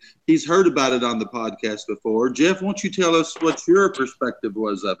seen. He's heard about it on the podcast before. Jeff, won't you tell us what your perspective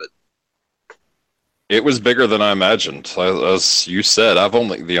was of it? It was bigger than I imagined. As you said, I've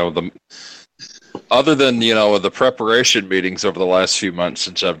only, other than, the preparation meetings over the last few months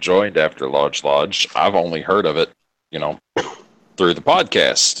since I've joined After Lodge, I've only heard of it, through the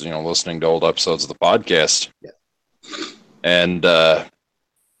podcast, listening to old episodes of the podcast. Yeah. And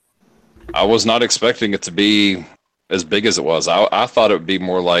I was not expecting it to be as big as it was. I thought it would be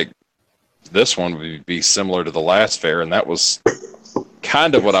more like this one would be similar to the last fair, and that was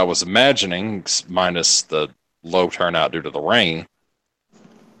kind of what I was imagining, minus the low turnout due to the rain.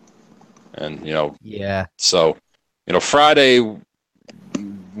 And, Yeah. so, Friday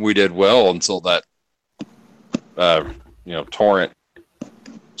we did well until that, torrent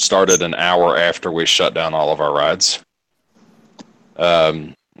started an hour after we shut down all of our rides.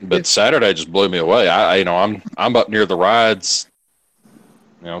 But Saturday just blew me away. I'm up near the rides,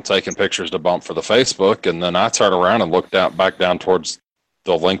 taking pictures to bump for the Facebook, and then I turn around and look back down towards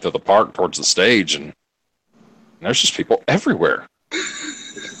the length of the park, towards the stage, and there's just people everywhere.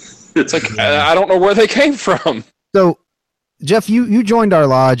 It's like I don't know where they came from. So, Jeff, you joined our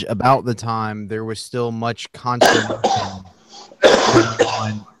lodge about the time there was still much consternation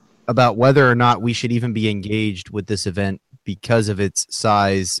going on about whether or not we should even be engaged with this event because of its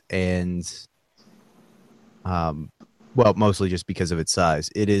size and, well, mostly just because of its size.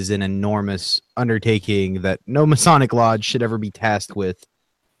 It is an enormous undertaking that no Masonic Lodge should ever be tasked with,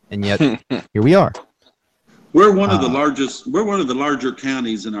 and yet here we are. We're one of the largest. We're one of the larger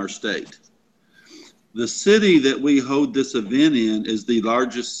counties in our state. The city that we hold this event in is the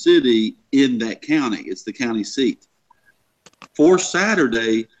largest city in that county. It's the county seat. For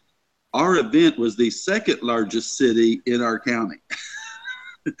Saturday, our event was the second largest city in our county.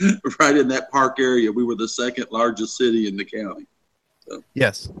 Right in that park area, we were the second largest city in the county. So.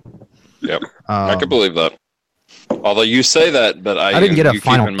 Yes. Yep. I can believe that. Although you say that, but I didn't get a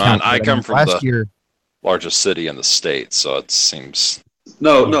final keep in mind, count. I come from the year. largest city in the state, so it seems.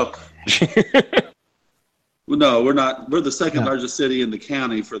 No. No, we're not. We're the second largest city in the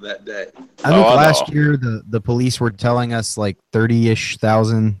county for that day. I think last year the police were telling us like 30-ish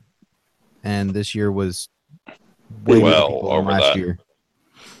thousand, and this year was way more over last that. year.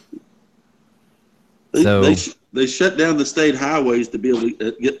 They shut down the state highways to be able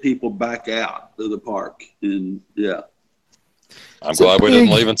to get people back out to the park, and yeah. I'm glad we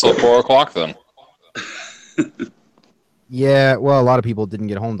didn't leave until 4:00 then. Yeah, well, a lot of people didn't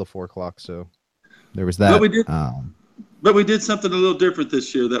get home till 4:00, so there was that. But we did something a little different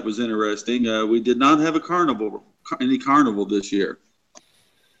this year that was interesting. We did not have any carnival this year.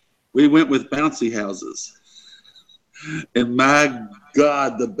 We went with bouncy houses. And my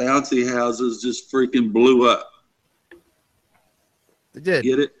God, the bouncy houses just freaking blew up. They did.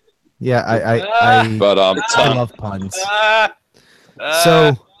 Get it? Yeah, I love puns.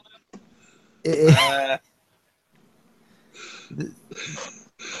 So,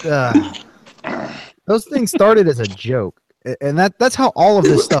 those things started as a joke, and that's how all of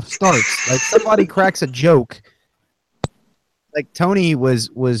this stuff starts. Like somebody cracks a joke. Like Tony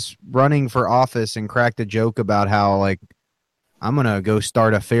was running for office and cracked a joke about how like I'm gonna go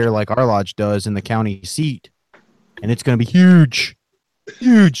start a fair like our lodge does in the county seat, and it's gonna be huge.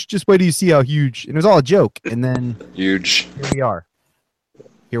 Just wait till you see how huge. And it was all a joke, and then huge.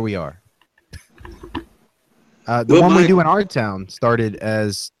 Here we are. The one we do in our town started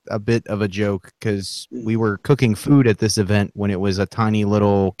as a bit of a joke because we were cooking food at this event when it was a tiny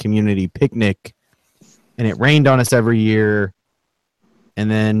little community picnic, and it rained on us every year. And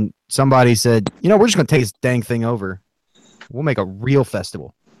then somebody said, we're just going to take this dang thing over. We'll make a real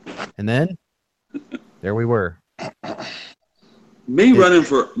festival. And then there we were. Me running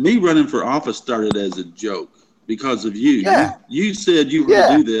for office started as a joke because of you. Yeah. You said you were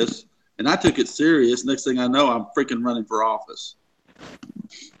going to do this, and I took it serious. Next thing I know, I'm freaking running for office.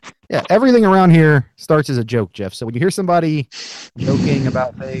 Yeah, everything around here starts as a joke, Jeff. So when you hear somebody joking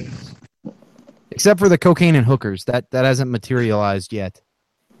about things, except for the cocaine and hookers, that hasn't materialized yet.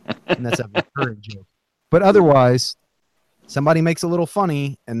 And that's a recurring joke. But otherwise, somebody makes a little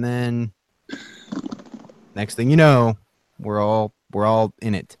funny, and then next thing you know, we're all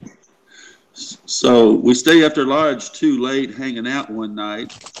in it. So we stay after lodge too late hanging out one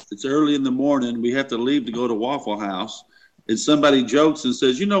night. It's early in the morning. We have to leave to go to Waffle House. And somebody jokes and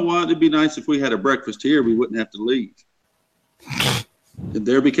says, you know what? It'd be nice if we had a breakfast here. We wouldn't have to leave. And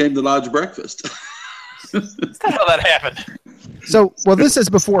there became the lodge breakfast. That's not how that happened. So, this is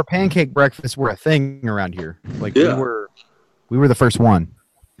before pancake breakfasts were a thing around here. Like we were the first one.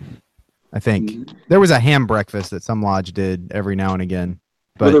 I think there was a ham breakfast that some lodge did every now and again.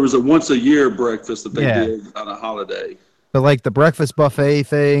 But there was a once a year breakfast that they did on a holiday. But like the breakfast buffet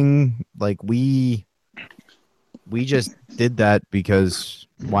thing, like we just did that because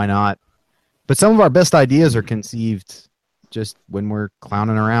why not? But some of our best ideas are conceived just when we're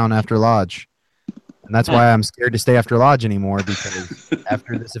clowning around after lodge. And that's why I'm scared to stay after lodge anymore, because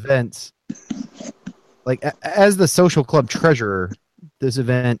after this event, like as the social club treasurer, this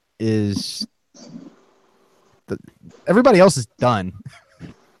event is everybody else is done.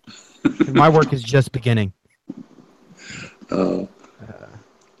 My work is just beginning. Well,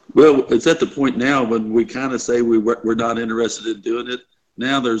 it's at the point now when we kind of say we're not interested in doing it.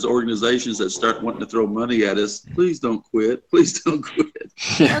 Now there's organizations that start wanting to throw money at us. Please don't quit. Please don't quit.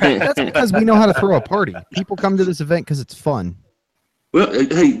 That's because we know how to throw a party. People come to this event because it's fun. Well,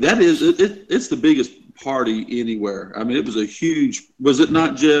 hey, that is it's the biggest party anywhere. I mean, it was a huge. Was it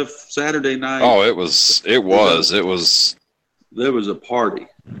not, Jeff? Saturday night. Oh, it was. There was a party.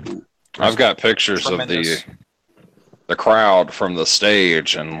 I've got pictures of the crowd from the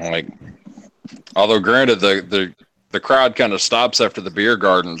stage, and like, although granted the crowd kind of stops after the beer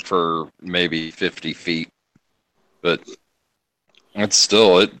garden for maybe 50 feet, but it's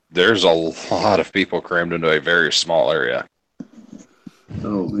still there's a lot of people crammed into a very small area.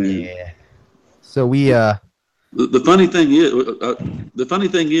 Oh man. Yeah. So we The funny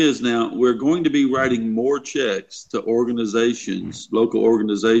thing is now we're going to be writing more checks to organizations, local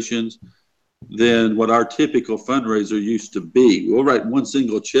organizations, than what our typical fundraiser used to be. We'll write one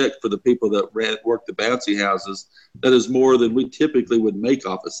single check for the people that work the bouncy houses. That is more than we typically would make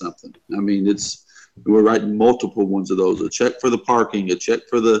off of something. I mean, we're writing multiple ones of those. A check for the parking, a check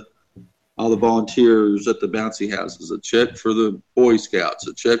for all the volunteers at the bouncy houses, a check for the Boy Scouts,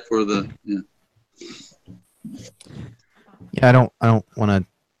 a check for the Yeah, I don't want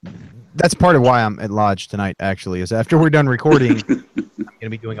to. That's part of why I'm at Lodge tonight. Actually, is after we're done recording, I'm going to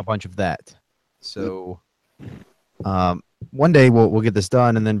be doing a bunch of that. So, one day we'll get this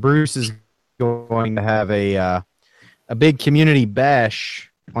done, and then Bruce is going to have a big community bash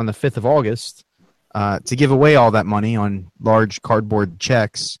on the 5th of August to give away all that money on large cardboard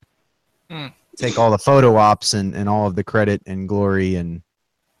checks. Take all the photo ops and all of the credit and glory, and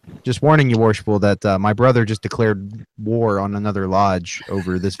just warning you, Worshipful, that my brother just declared war on another lodge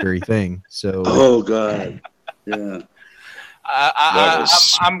over this very thing. So, oh god, yeah.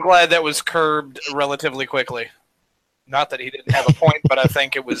 I'm glad that was curbed relatively quickly. Not that he didn't have a point, but I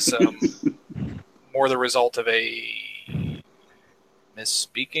think it was more the result of a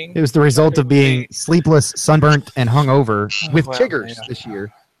misspeaking. It was the result of being sleepless, sunburnt, and hungover with Well, chiggers yeah. this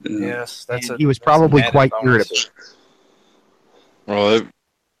year. Yes, He was probably quite irritable. Well,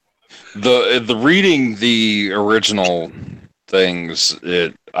 the reading the original things,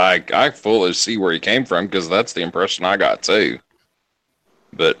 I fully see where he came from because that's the impression I got too.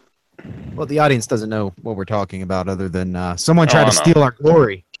 But Well, the audience doesn't know what we're talking about other than someone tried to steal our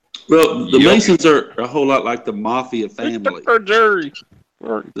glory. Well, the Masons are a whole lot like the mafia family. Or Jerry.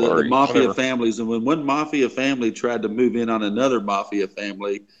 The mafia families, and when one mafia family tried to move in on another mafia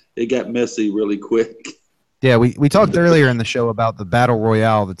family, it got messy really quick. Yeah, we talked earlier in the show about the battle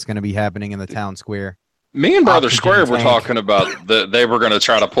royale that's going to be happening in the town square. Me and Brother Oxygen Square were tank. talking about that they were going to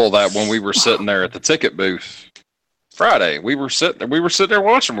try to pull that when we were sitting there at the ticket booth Friday. We were sitting there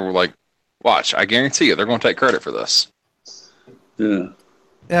watching. We were like, "Watch! I guarantee you, they're going to take credit for this." Yeah.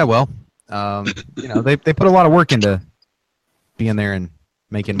 Yeah, well, they put a lot of work into being there and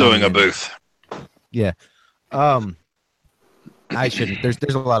making Doing money a and- booth. Yeah. I shouldn't. There's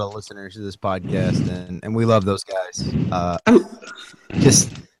a lot of listeners to this podcast, and we love those guys.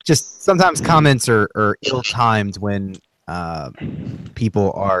 Just sometimes comments are ill-timed when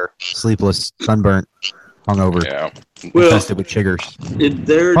people are sleepless, sunburnt, hungover, infested with chiggers.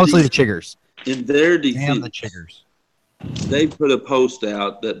 Mostly the chiggers. In their Damn defense, the chiggers. they put a post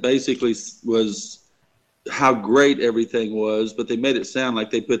out that basically was how great everything was, but they made it sound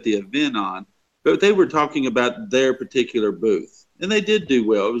like they put the event on. But they were talking about their particular booth, and they did do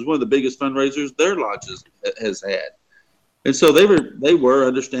well. It was one of the biggest fundraisers their lodge has had, and so they were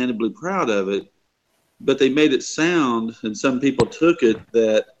understandably proud of it. But they made it sound, and some people took it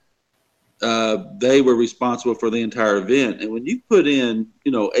that they were responsible for the entire event. And when you put in,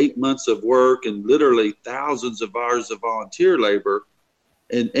 8 months of work and literally thousands of hours of volunteer labor,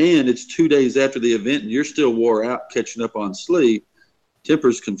 and it's 2 days after the event, and you're still wore out catching up on sleep,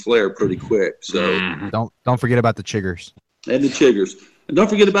 tempers can flare pretty quick. So Don't forget about the chiggers. and the chiggers, and don't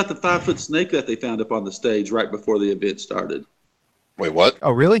forget about the 5-foot snake that they found up on the stage right before the event started. Wait, what?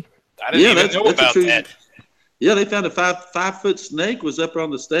 Oh, really? I didn't even know a about true- that. Yeah, they found a 5-foot snake was up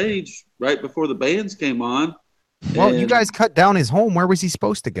on the stage right before the bands came on. Well, you And- guys cut down his home. Where was he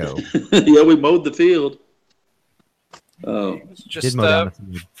supposed to go? Yeah, we mowed the field. Oh, Just mow down the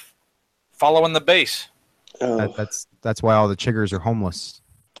field. following the base. That's why all the chiggers are homeless.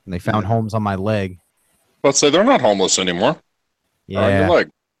 And they found homes on my leg. Let's say they're not homeless anymore. They're on your Yeah.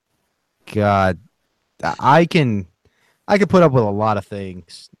 leg. God, I can put up with a lot of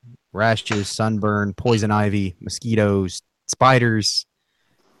things: rashes, sunburn, poison ivy, mosquitoes, spiders.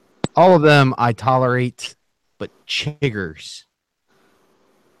 All of them I tolerate, but chiggers.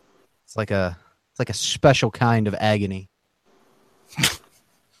 It's like a special kind of agony.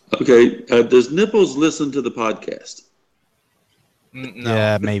 okay. Does Nipples listen to the podcast? No,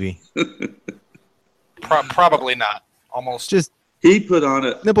 Yeah, maybe. probably not. Almost. Just He put on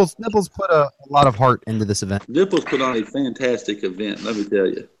a Nipples put a lot of heart into this event. Nipples put on a fantastic event. Let me tell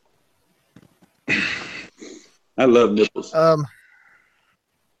you. I love Nipples.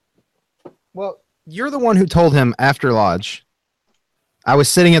 Well, you're the one who told him after Lodge. I was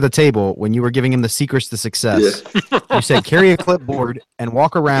sitting at the table when you were giving him the secrets to success. You said carry a clipboard and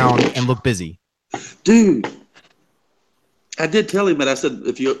walk around and look busy. Dude, I did tell him that. I said,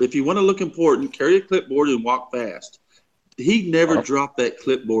 if you want to look important, carry a clipboard and walk fast. He never dropped that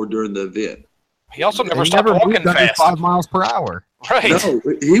clipboard during the event. He also never He stopped never walking moved under fast. 5 miles per hour. Right. No,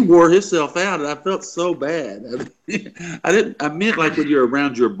 he wore himself out, and I felt so bad. I meant like when you're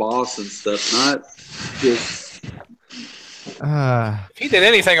around your boss and stuff, not just. If he did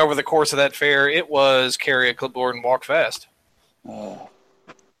anything over the course of that fair, it was carry a clipboard and walk fast.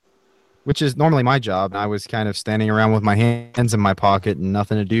 Which is normally my job. And I was kind of standing around with my hands in my pocket and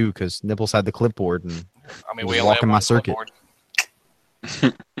nothing to do because Nibbles had the clipboard and I mean, was we only walking have my one circuit.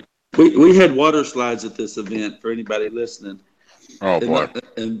 clipboard. We had water slides at this event for anybody listening. Oh boy!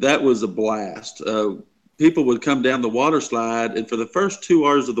 And that was a blast. People would come down the water slide, and for the first 2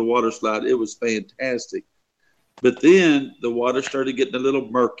 hours of the water slide, it was fantastic. But then the water started getting a little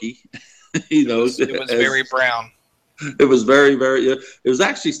murky. You know, It was very brown. It was very, very. It was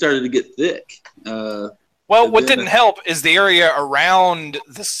actually starting to get thick. Well, what didn't help is the area around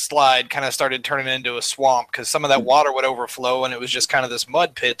the slide kind of started turning into a swamp because some of that water would overflow and it was just kind of this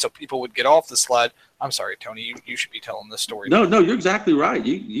mud pit, so people would get off the slide. I'm sorry, Tony, you should be telling this story. No, you're exactly right.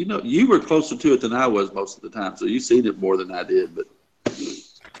 You know, you were closer to it than I was most of the time, so you've seen it more than I did. But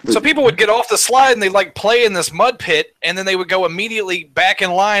So people would get off the slide and they'd like play in this mud pit, and then they would go immediately back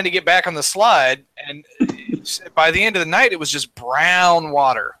in line to get back on the slide. And by the end of the night, it was just brown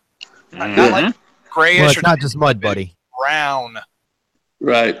water, not like grayish. Well, it's or not just mud, buddy. brown.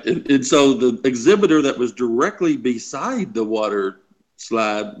 right, and so the exhibitor that was directly beside the water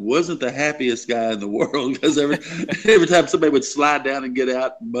slide wasn't the happiest guy in the world because every time somebody would slide down and get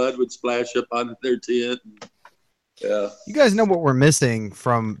out, mud would splash up onto their tent. Yeah. You guys know what we're missing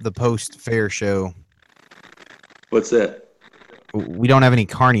from the post-fair show? What's that? We don't have any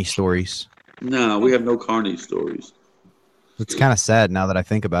Carney stories. No, we have no Carney stories. It's kind of sad now that I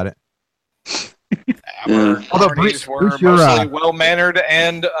think about it. Yeah. Although Parties Bruce, were Bruce, you're, mostly well-mannered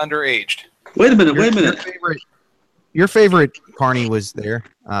and underaged. Wait a minute. Your favorite Carney was there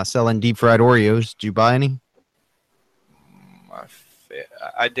selling deep-fried Oreos. Did you buy any?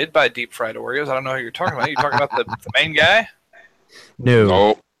 I did buy deep-fried Oreos. I don't know who you're talking about. You talking about the main guy?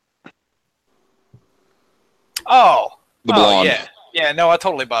 No. Oh. The blonde. Yeah. Yeah, no, I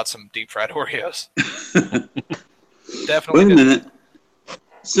totally bought some deep-fried Oreos. Definitely Wait a did. minute.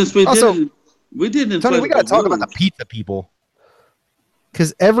 Since we Also, didn't Tony, we got to talk about the pizza people.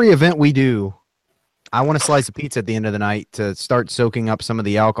 Because every event we do, I want a slice of pizza at the end of the night to start soaking up some of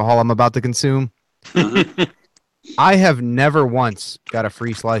the alcohol I'm about to consume. I have never once got a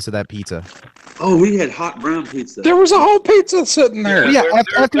free slice of that pizza. Oh, we had hot brown pizza. There was a whole pizza sitting there. Yeah,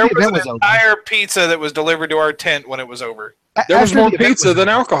 after There the was event an was over. entire pizza that was delivered to our tent when it was over. There was After more the event pizza was than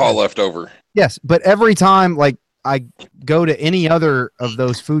over. alcohol left over. Yes, but every time, like, I go to any other of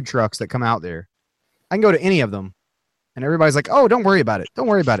those food trucks that come out there, I can go to any of them, and everybody's like, "Oh, don't worry about it. Don't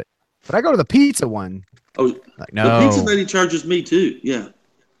worry about it." But I go to the pizza one. Oh, Like, the no, pizza lady charges me too. Yeah,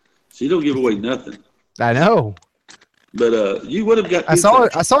 she don't give away nothing. I know. But you would have got. I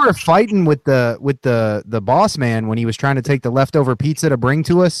saw her fighting with the boss man when he was trying to take the leftover pizza to bring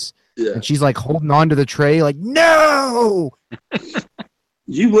to us, Yeah, and she's like holding on to the tray, like, "No!"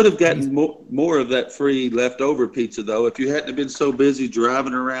 you would have gotten more of that free leftover pizza though if you hadn't been so busy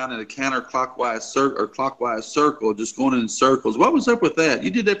driving around in a counterclockwise or clockwise circle, just going in circles. What was up with that?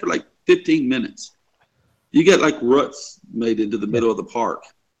 You did that for like 15 minutes. You get like ruts made into the middle of the park.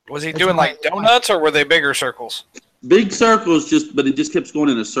 Was he doing like donuts or were they bigger circles? Big circles, but it just keeps going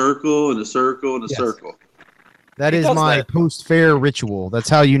in a circle and a circle and a Yes. circle. That He is does my that. post-fair ritual. That's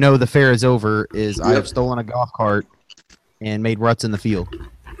how you know the fair is over. Is I Yep. have stolen a golf cart and made ruts in the field.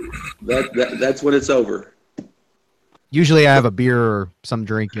 That's when it's over. Usually, I have a beer or some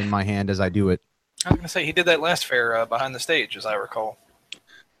drink in my hand as I do it. I was going to say he did that last fair behind the stage, as I recall.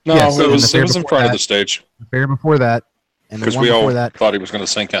 No, Yeah, so it in was the fair in before front of that- the stage The fair before that, and the because one we all before that, thought he was going to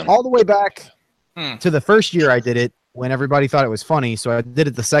sink in. all the way back Hmm. to the first year I did it when everybody thought it was funny. So I did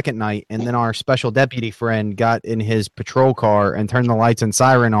it the second night, and then our special deputy friend got in his patrol car and turned the lights and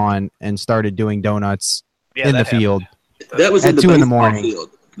siren on and started doing donuts Yeah, in the that happened. field That was At in the 2 in the baseball morning. field.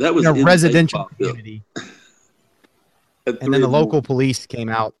 That was in a in residential the baseball field. community. At And 3 then the in morning. local police came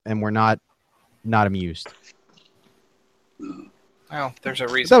out and were not amused. Well, there's a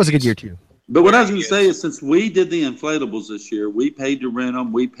But reason. that was a good year too. But what I was going to Yes. say is, since we did the inflatables this year, we paid to rent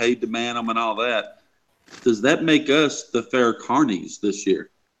them, we paid to man them, and all that. Does that make us the fair carnies this year?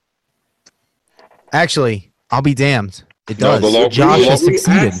 Actually, I'll be damned. It No, does. the local- Josh has we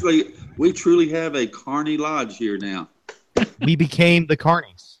succeeded. we truly have a carney lodge here now. We became the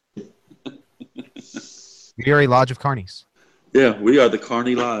Carnies. We are a lodge of Carnies. Yeah, we are the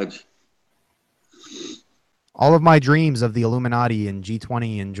carney lodge. All of my dreams of the Illuminati and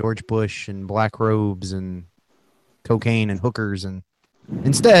G20 and George Bush and black robes and cocaine and hookers and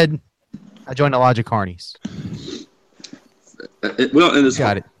instead I joined the Lodge of Carnies.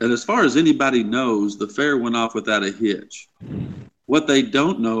 And as far as anybody knows, the fair went off without a hitch. What they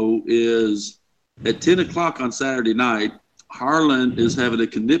don't know is at 10 o'clock on Saturday night, Harlan is having a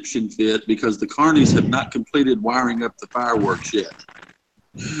conniption fit because the Carnies have not completed wiring up the fireworks yet.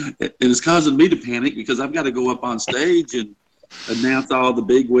 And it's causing me to panic because I've got to go up on stage and announce all the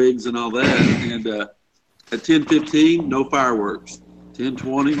big wigs and all that. And at 10:15, no fireworks.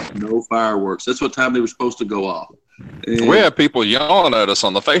 10:20, no fireworks. That's what time they were supposed to go off. And we have people yelling at us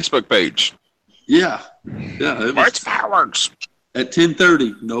on the Facebook page. Yeah. It's fireworks. At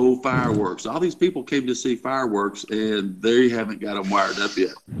 10:30, no fireworks. All these people came to see fireworks, and they haven't got them wired up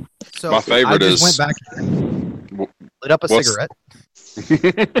yet. So my favorite I just is went back, lit up a cigarette,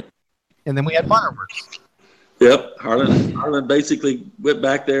 and then we had fireworks. Yep, Harlan basically went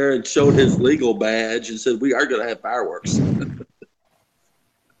back there and showed his legal badge and said, "We are going to have fireworks."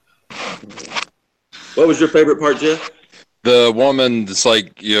 What was your favorite part, Jeff? The woman that's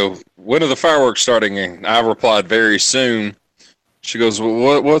like, when are the fireworks starting? And I replied, very soon. She goes,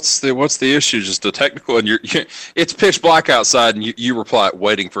 well, what's the issue? Just a technical, and it's pitch black outside, and you reply,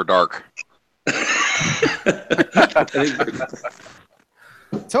 waiting for dark.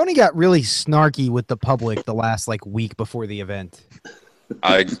 Tony got really snarky with the public the last week before the event.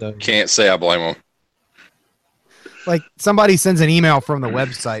 I can't say I blame him. Like somebody sends an email from the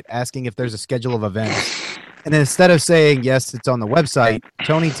website asking if there's a schedule of events, and then instead of saying yes, it's on the website,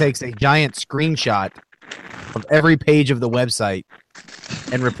 Tony takes a giant screenshot of every page of the website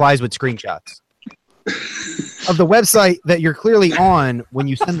and replies with screenshots of the website that you're clearly on when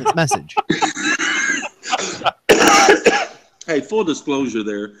you send this message. Hey, full disclosure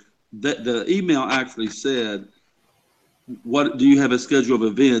there, the email actually said, "What do you have a schedule of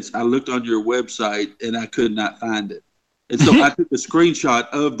events?" I looked on your website and I could not find it. And so I took a screenshot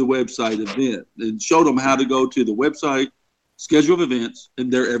of the website event and showed them how to go to the website, schedule of events,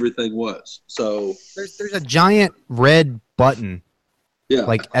 and there everything was. So there's a giant red button,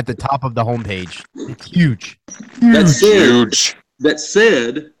 at the top of the homepage. It's huge. That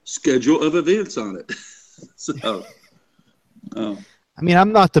said schedule of events on it. So, I mean,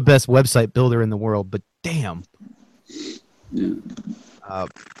 I'm not the best website builder in the world, but damn. Yeah.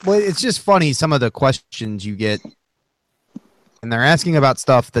 Well, it's just funny some of the questions you get, and they're asking about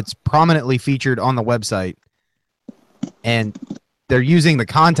stuff that's prominently featured on the website, and they're using the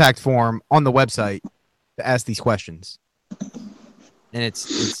contact form on the website to ask these questions. And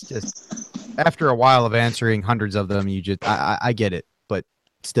it's just, after a while of answering hundreds of them, I get it, but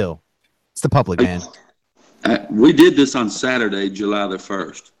still, it's the public, man. We did this on Saturday, July the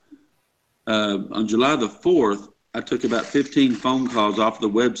 1st. On July the 4th, I took about 15 phone calls off the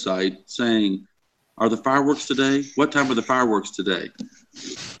website saying, "Are the fireworks today? What time are the fireworks today?"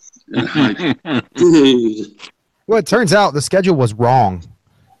 And I'm like, dude. Well, it turns out the schedule was wrong.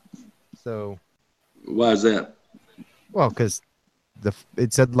 So, why is that? Well, because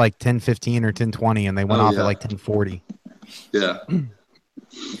it said 10:15 or 10:20, and they went off at 10:40. Yeah.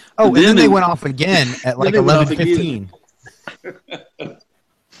 And then they went off again at 11:15.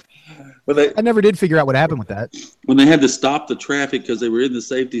 I never did figure out what happened with that. When they had to stop the traffic because they were in the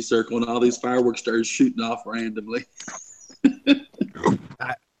safety circle and all these fireworks started shooting off randomly.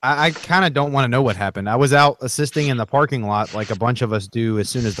 I kind of don't want to know what happened. I was out assisting in the parking lot like a bunch of us do as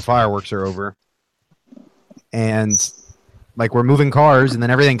soon as the fireworks are over. And we're moving cars and then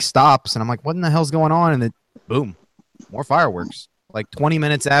everything stops and I'm like, what in the hell's going on? And then boom, more fireworks. 20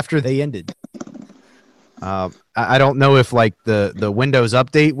 minutes after they ended. I don't know if the Windows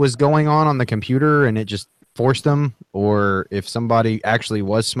update was going on the computer and it just forced them, or if somebody actually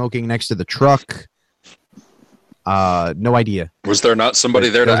was smoking next to the truck. No idea. Was there not somebody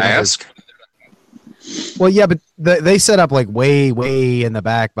there to ask? Well, yeah, but they set up way in the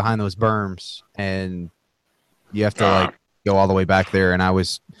back behind those berms, and you have to go all the way back there. And I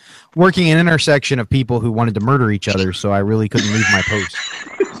was working an intersection of people who wanted to murder each other, so I really couldn't leave my post.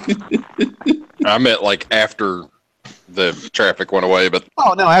 I meant after the traffic went away, but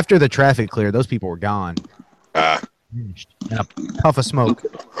oh no, after the traffic cleared, those people were gone. And a puff of smoke.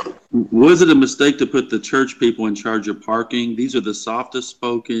 Was it a mistake to put the church people in charge of parking? These are the softest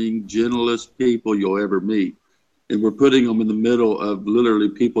spoken, gentlest people you'll ever meet. And we're putting them in the middle of literally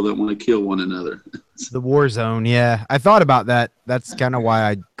people that want to kill one another. The war zone, yeah. I thought about that. That's kind of why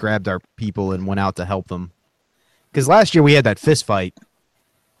I grabbed our people and went out to help them. Because last year we had that fist fight.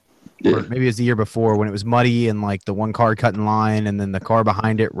 Yeah. Or maybe it was the year before when it was muddy and the one car cut in line and then the car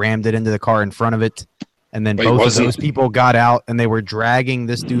behind it rammed it into the car in front of it. And then both of those people got out and they were dragging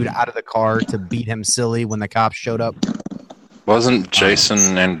this dude out of the car to beat him silly when the cops showed up. Wasn't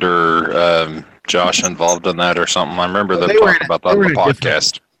Jason and Josh involved in that or something? I remember them They were talking about that on the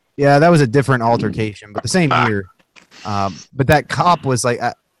podcast. Yeah, that was a different altercation, but the same year. But that cop was like,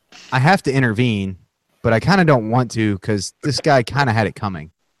 I have to intervene, but I kind of don't want to because this guy kind of had it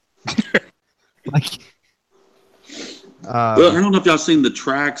coming. Like, well, I don't know if y'all seen the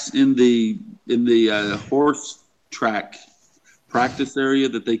tracks in the horse track practice area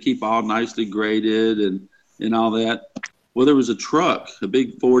that they keep all nicely graded and all that. Well, there was a truck, a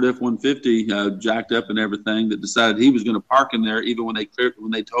big Ford F-150, jacked up and everything, that decided he was going to park in there even when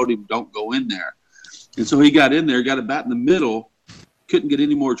they told him don't go in there. And so he got in there, got about in the middle, couldn't get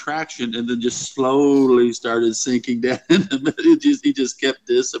any more traction, and then just slowly started sinking down. He just kept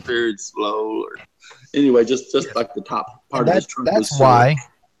disappearing slow. Anyway, just like the top part of his trunk. That's why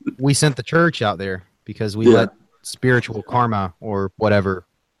we sent the church out there, because we let spiritual karma or whatever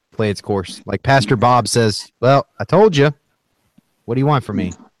play its course. Like Pastor Bob says, well, I told you. What do you want from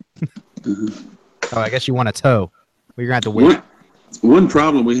me? Oh, I guess you want a tow. Well, you're going to have to wait. One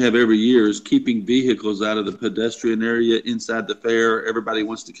problem we have every year is keeping vehicles out of the pedestrian area inside the fair. Everybody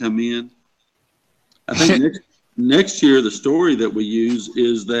wants to come in. I think next year the story that we use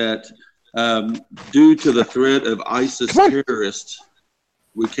is that due to the threat of ISIS terrorists,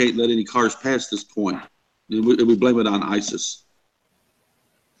 we can't let any cars pass this point. We blame it on ISIS.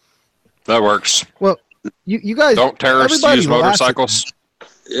 That works. Well, you guys don't terrorists use motorcycles?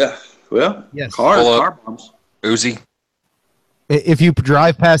 Yeah. Well, yes. Car bombs. Uzi. If you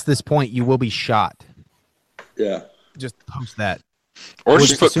drive past this point, you will be shot. Yeah. Just post that. Or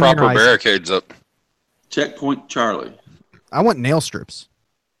just put proper barricades up. Checkpoint Charlie. I want nail strips.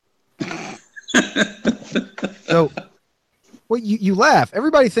 So, well, you laugh.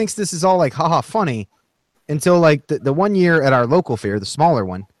 Everybody thinks this is all like haha funny until like the 1 year at our local fair, the smaller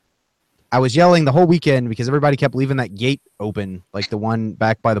one, I was yelling the whole weekend because everybody kept leaving that gate open, like the one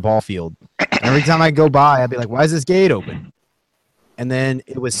back by the ball field. And every time I go by, I'd be like, why is this gate open? And then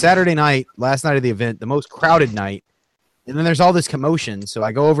it was Saturday night, last night of the event, the most crowded night. And then there's all this commotion. So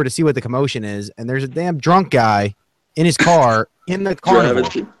I go over to see what the commotion is. And there's a damn drunk guy in his car in the carnival.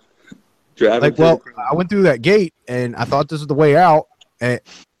 Like, well, I went through that gate and I thought this was the way out. And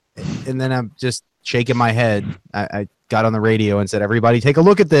then I'm just shaking my head. I got on the radio and said, everybody take a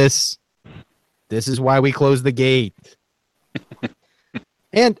look at this. This is why we closed the gate.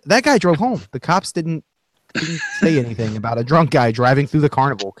 And that guy drove home. The cops didn't say anything about a drunk guy driving through the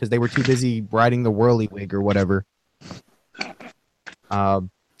carnival because they were too busy riding the whirlywig or whatever.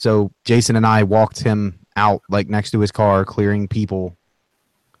 So Jason and I walked him out like next to his car, clearing people.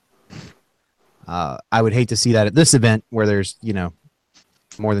 I would hate to see that at this event where there's,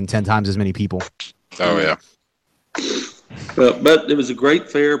 more than 10 times as many people. Oh, yeah. But it was a great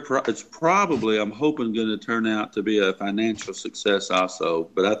fair. It's probably, I'm hoping, going to turn out to be a financial success also.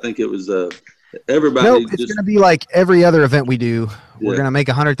 But I think it was everybody. Nope, it's going to be like every other event we do. We're going to make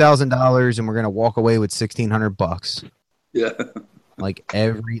 $100,000 and we're going to walk away with $1,600. Yeah. Like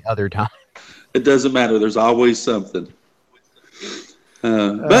every other time. It doesn't matter. There's always something.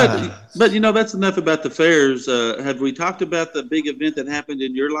 But that's enough about the fairs. Have we talked about the big event that happened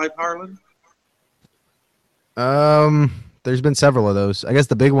in your life, Harlan? There's been several of those. I guess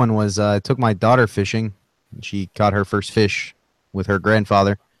the big one was I took my daughter fishing. She caught her first fish with her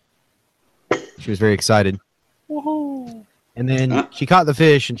grandfather. She was very excited. Woohoo! And then she caught the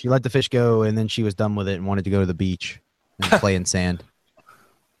fish and she let the fish go, and then she was done with it and wanted to go to the beach and play in sand.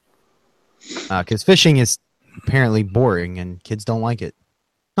 Because fishing is apparently boring and kids don't like it.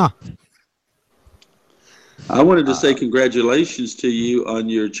 Huh. I wanted to say congratulations to you on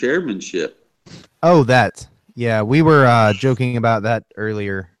your chairmanship. Oh, that. Yeah, we were joking about that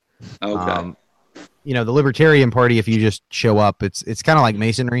earlier. Okay. The Libertarian Party, if you just show up, it's kind of like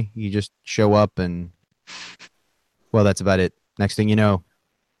Masonry. You just show up and, well, that's about it. Next thing you know,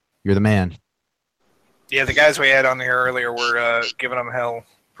 you're the man. Yeah, the guys we had on here earlier were giving them hell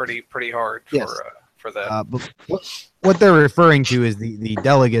pretty hard for that. But what they're referring to is the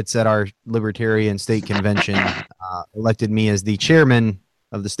delegates at our Libertarian State Convention elected me as the chairman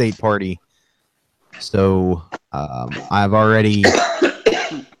of the state party. So I've already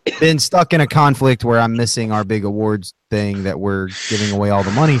been stuck in a conflict where I'm missing our big awards thing that we're giving away all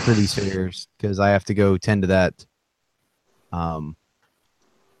the money for these fairs because I have to go tend to that.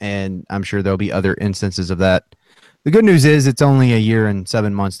 And I'm sure there'll be other instances of that. The good news is it's only a year and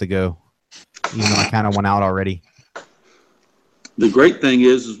 7 months to go, even though I kind of went out already. The great thing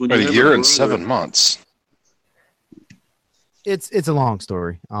is when a year and 7 months. It's a long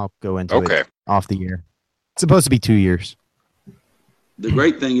story. I'll go into it off the year. It's supposed to be 2 years. the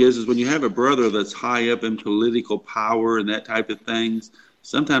great thing is when you have a brother that's high up in political power and that type of things,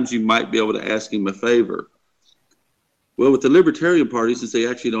 sometimes you might be able to ask him a favor. Well, with the Libertarian Party, since they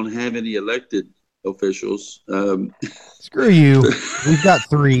actually don't have any elected officials, screw you. We've got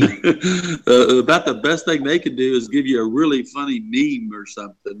 3. About the best thing they can do is give you a really funny meme or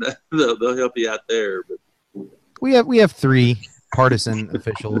something. They'll help you out there. But We have 3 partisan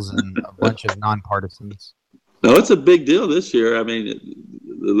officials and a bunch of nonpartisans. no, it's a big deal this year. I mean,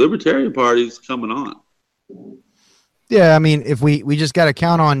 the Libertarian Party's coming on. Yeah, I mean, if we just got to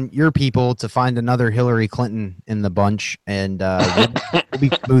count on your people to find another Hillary Clinton in the bunch, and we'll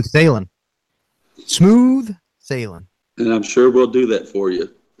be smooth sailing. Smooth sailing. And I'm sure we'll do that for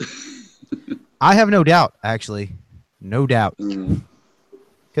you. I have no doubt, actually. No doubt. Mm.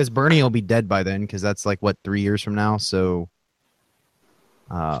 Because Bernie will be dead by then, because that's like, 3 years from now? So,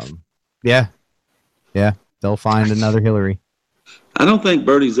 yeah. Yeah, they'll find another Hillary. I don't think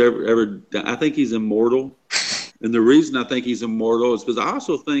Bernie's ever. I think he's immortal, and the reason I think he's immortal is because I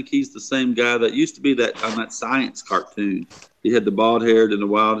also think he's the same guy that used to be on that science cartoon. He had the bald hair and the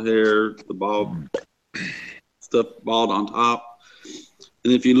wild hair, the bald stuff bald on top.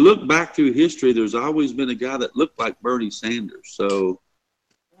 And if you look back through history, there's always been a guy that looked like Bernie Sanders. So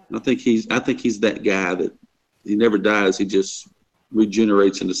I think he's that guy that he never dies. He just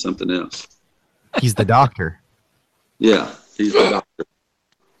regenerates into something else. He's the doctor. Yeah, he's the doctor.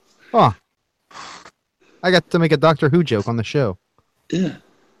 Huh. I got to make a Doctor Who joke on the show. Yeah.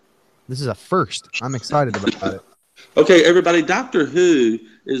 This is a first. I'm excited about it. Okay, everybody, Doctor Who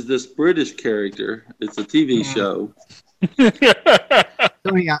is this British character. It's a TV show.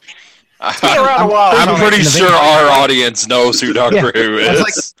 Tony, It's been around a while. I'm pretty sure our audience knows who Doctor Who I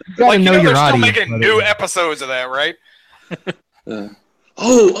was is. you gotta know your they're still audience. making new episodes of that, right?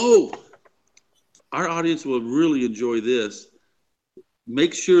 Our audience will really enjoy this.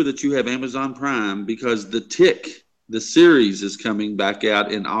 Make sure that you have Amazon Prime because The Tick, the series, is coming back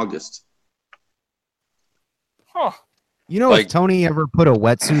out in August. Huh. You know, if Tony ever put a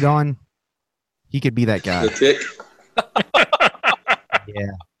wetsuit on, he could be that guy. The Tick.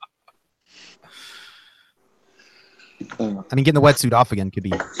 Yeah. I mean, getting the wetsuit off again could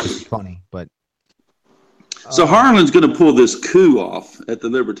be funny, but. So Harlan's going to pull this coup off at the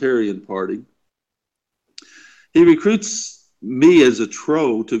Libertarian Party. He recruits me as a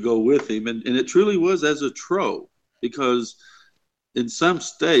troll to go with him, and it truly was as a troll because in some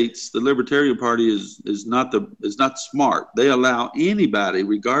states the Libertarian Party is not smart. They allow anybody,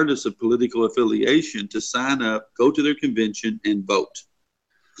 regardless of political affiliation, to sign up, go to their convention, and vote.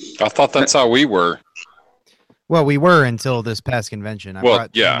 I thought that's how we were. Well, we were until this past convention. I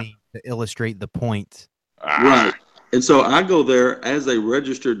brought Tony to illustrate the point. Right. And so I go there as a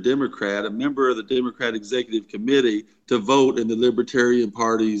registered Democrat, a member of the Democrat Executive Committee, to vote in the Libertarian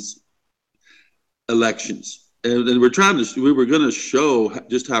Party's elections. And we were going to show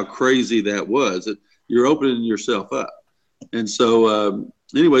just how crazy that was. That you're opening yourself up. And so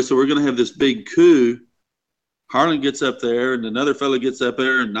anyway, so we're going to have this big coup. Harlan gets up there, and another fellow gets up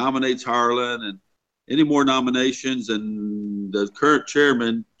there and nominates Harlan, and any more nominations, and the current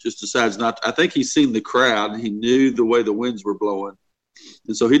chairman just decides not to. I think he's seen the crowd, and he knew the way the winds were blowing,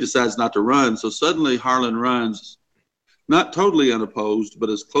 and so he decides not to run. So suddenly Harlan runs, not totally unopposed, but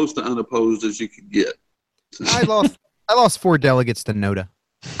as close to unopposed as you could get. I lost 4 delegates to NODA.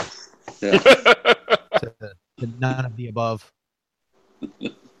 Yeah. to none of the above.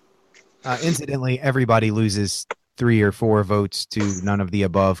 Incidentally, everybody loses 3 or 4 votes to none of the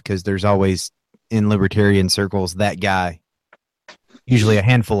above because there's always, in libertarian circles, that guy. Usually a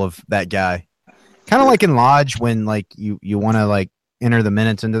handful of that guy. Kind of like in Lodge when you want to enter the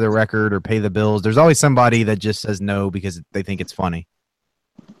minutes into the record or pay the bills. There's always somebody that just says no because they think it's funny.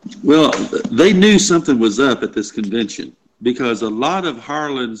 Well, they knew something was up at this convention because a lot of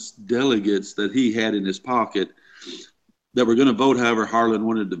Harlan's delegates that he had in his pocket that were going to vote however Harlan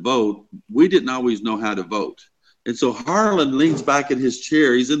wanted to vote, we didn't always know how to vote. And so Harlan leans back in his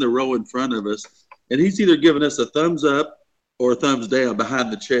chair. He's in the row in front of us, and he's either giving us a thumbs up or a thumbs down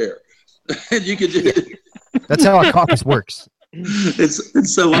behind the chair. And you could just... That's how a caucus works. And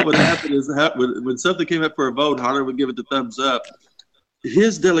so what would happen is when something came up for a vote, Harlan would give it the thumbs up.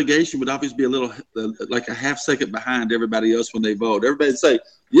 His delegation would obviously be a little, like a half second behind everybody else when they vote. Everybody would say,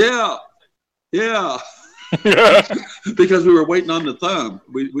 yeah, yeah. Because we were waiting on the thumb.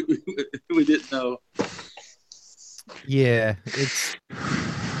 We didn't know. Yeah, it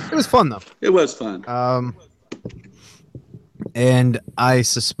was fun though. It was fun. And I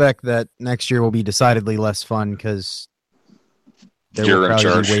suspect that next year will be decidedly less fun because there will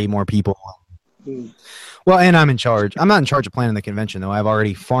probably be way more people. Well, and I'm in charge. I'm not in charge of planning the convention, though. I've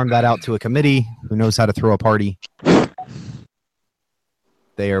already farmed that out to a committee who knows how to throw a party.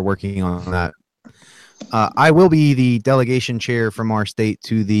 They are working on that. I will be the delegation chair from our state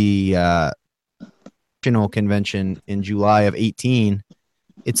to the national convention in July of 18.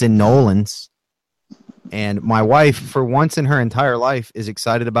 It's in Nolans. And my wife, for once in her entire life, is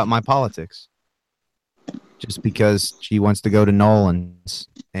excited about my politics. Just because she wants to go to Nolans.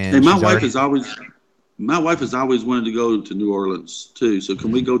 And Hey, my she's wife already- has always wanted to go to New Orleans too. So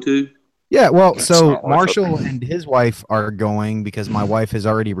can we go too? Yeah, well, That's so not worth Marshall and his wife are going because my wife has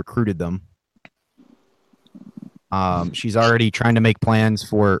already recruited them. She's already trying to make plans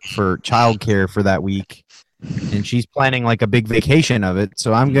for childcare for that week, and she's planning like a big vacation of it.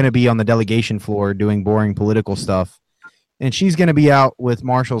 So I'm going to be on the delegation floor doing boring political stuff, and she's going to be out with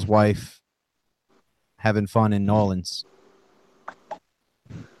Marshall's wife having fun in Nolans.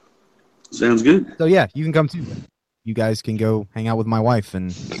 Sounds good. So yeah, you can come too. You guys can go hang out with my wife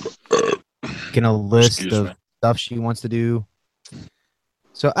and get a list Excuse of me. stuff she wants to do.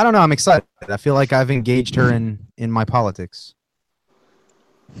 So I don't know. I'm excited. I feel like I've engaged her in my politics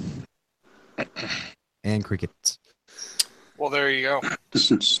and crickets. Well, there you go.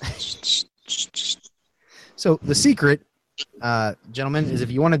 So the secret, gentlemen, is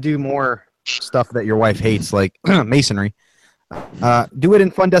if you want to do more stuff that your wife hates, like masonry, do it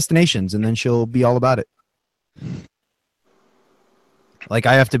in fun destinations, and then she'll be all about it. Like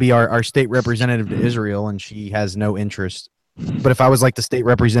I have to be our state representative to Israel, and she has no interest. But if I was like the state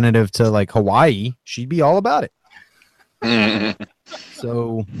representative to like Hawaii, she'd be all about it.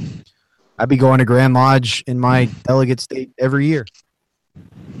 So I'd be going to Grand Lodge in my delegate state every year.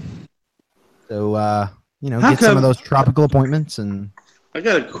 So How get some come- of those tropical appointments and I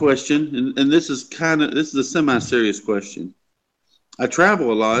got a question, and this is a semi-serious question. I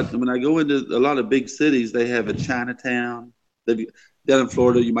travel a lot, and when I go into a lot of big cities, they have a Chinatown. Down in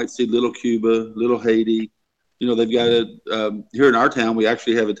Florida, you might see Little Cuba, Little Haiti. You know, they've got here in our town, we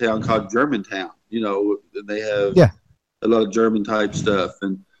actually have a town called Germantown. You know, and they have a lot of German type stuff.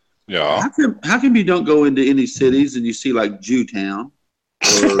 And Yeah. how come you don't go into any cities and you see like Jewtown?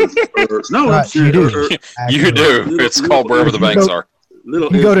 Or no, I'm you serious. do. You do. It's called wherever the banks are.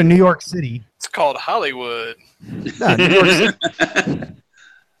 Little you go to New York City. It's called Hollywood. No,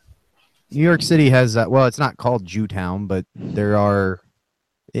 New York City has well, it's not called Jewtown, but there are.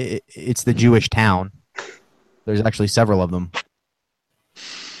 It's the Jewish town. There's actually several of them.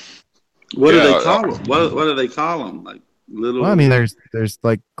 What do Yeah, they call them? What do they call them? Like little. Well, I mean, there's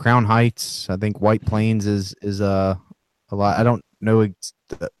like Crown Heights. I think White Plains is a lot. I don't know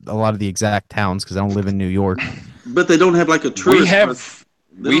a lot of the exact towns because I don't live in New York. But they don't have like a tourist.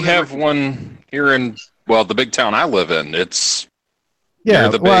 We have one here in the big town I live in. It's Yeah, near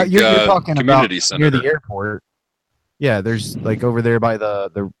the well, big you're talking about community near center. the airport. Yeah, there's like over there by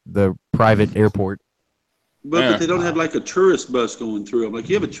the private airport. But they don't have like a tourist bus going through them. Like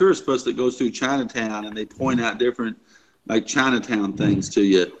you have a tourist bus that goes through Chinatown and they point out different like Chinatown things to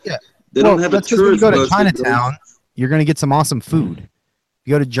you. Yeah. They don't have a that's 'cause when you tourist go to bus. that goes- Chinatown, you're going to get some awesome food. If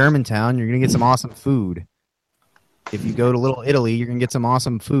you go to Germantown, you're going to get some awesome food. If you go to Little Italy, you're going to get some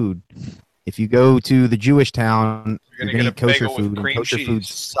awesome food. If you go to the Jewish town, you're gonna going to get eat a kosher bagel with food, and cream kosher food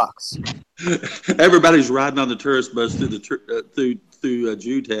cheese. sucks. Everybody's riding on the tourist bus through through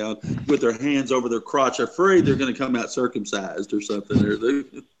Jewtown with their hands over their crotch, afraid they're going to come out circumcised or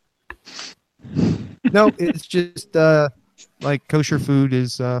something. No, it's just like kosher food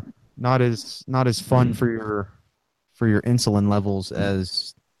is not as fun for your insulin levels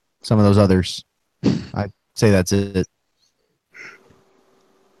as some of those others. I'd say that's it.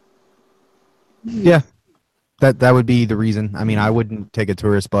 Yeah, that would be the reason. I mean, I wouldn't take a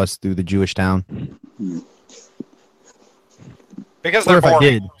tourist bus through the Jewish town. Because Or they're if I boring,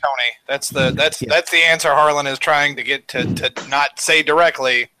 did. Tony. That's the answer Harlan is trying to get to not say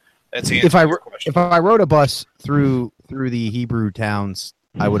directly. That's the answer. If I rode a bus through the Hebrew towns,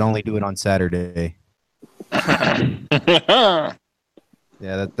 I would only do it on Saturday.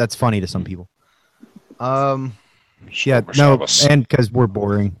 Yeah, that's funny to some people. Yeah, no, Shabbos. and because we're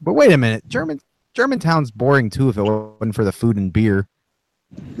boring. But wait a minute, Germantown's boring too if it wasn't for the food and beer.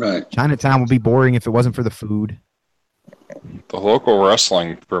 Right. Chinatown would be boring if it wasn't for the food. The local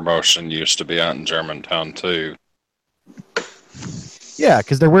wrestling promotion used to be out in Germantown too. Yeah,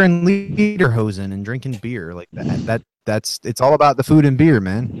 because they're wearing lederhosen and drinking beer like that. That's it's all about the food and beer,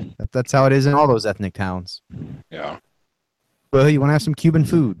 man. That's how it is in all those ethnic towns. Yeah. Well, you want to have some Cuban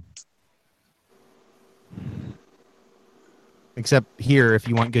food. Except here, if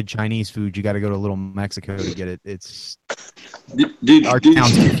you want good Chinese food, you got to go to Little Mexico to get it. It's our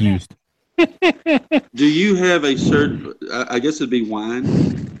town's confused. Do you have a certain? I guess it'd be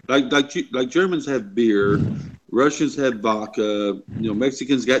wine. Like Germans have beer, Russians have vodka.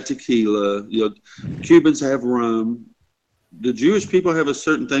 Mexicans got tequila. Cubans have rum. Do Jewish people have a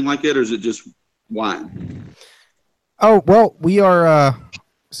certain thing like that, or is it just wine? Oh, well, we are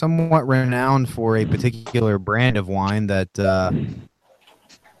somewhat renowned for a particular brand of wine that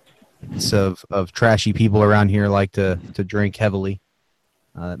of trashy people around here like to drink heavily.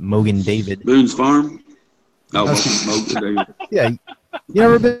 Mogan David. Boone's Farm? Oh, Mogan David. Yeah. You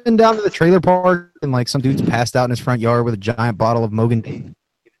ever been down to the trailer park and like some dude's passed out in his front yard with a giant bottle of Mogan David?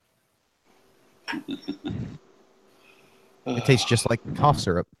 It tastes just like cough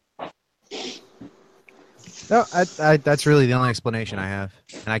syrup. No, that's really the only explanation I have.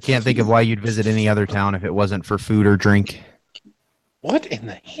 And I can't think of why you'd visit any other town if it wasn't for food or drink. What in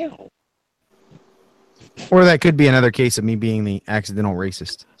the hell? Or that could be another case of me being the accidental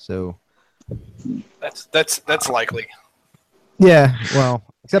racist. So that's likely. Yeah, well,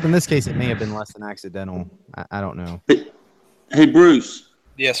 except in this case, it may have been less than accidental. I don't know. Hey, Bruce.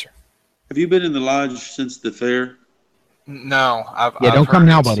 Yes, sir. Have you been in the lodge since the fair? No. Don't come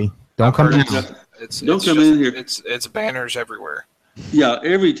now, buddy. Don't come now. Don't come in here. It's banners everywhere. Yeah,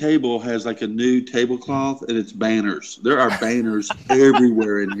 every table has like a new tablecloth, and it's banners. There are banners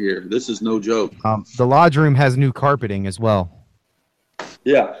everywhere in here. This is no joke. The lodge room has new carpeting as well.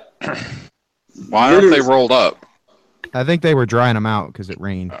 Yeah. Why aren't they rolled up? I think they were drying them out because it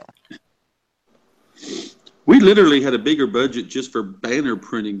rained. We literally had a bigger budget just for banner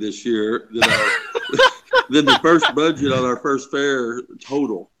printing this year than the first budget on our first fair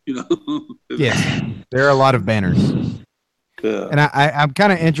total. Yeah, there are a lot of banners. Yeah. And I'm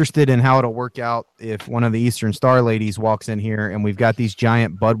kind of interested in how it'll work out if one of the Eastern Star ladies walks in here and we've got these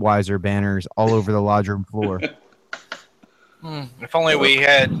giant Budweiser banners all over the lodge room floor. If only we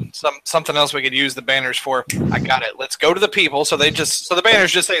had something else we could use the banners for. I got it. Let's go to the people. So the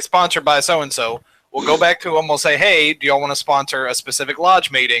banners just say sponsored by so and so. We'll go back to them. We'll say, hey, do y'all want to sponsor a specific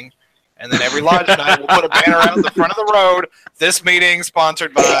lodge meeting? And then every lodge night we'll put a banner out in the front of the road. This meeting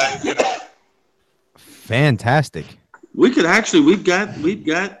sponsored by. Fantastic. We could actually we've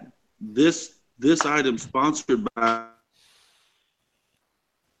got this item sponsored by.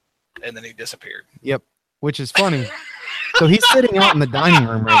 And then he disappeared. Yep, which is funny. So he's sitting out in the dining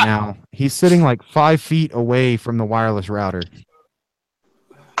room right now. He's sitting like 5 feet away from the wireless router.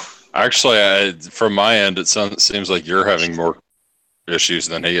 Actually, from my end, it seems like you're having more issues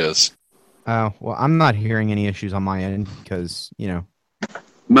than he is. Oh, well, I'm not hearing any issues on my end because,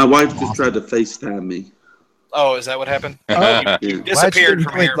 My wife just tried to FaceTime me. Oh, is that what happened? Oh, you disappeared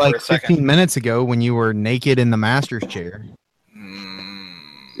from here like for a second. 15 minutes ago when you were naked in the master's chair.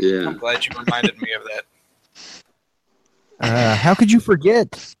 Yeah. I'm glad you reminded me of that. How could you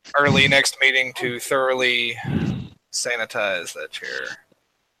forget? Early next meeting to thoroughly sanitize that chair.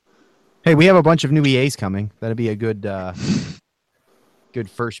 Hey, we have a bunch of new EAs coming. That'd be a good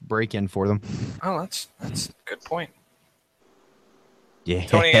first break-in for them. Oh, that's a good point. Yeah.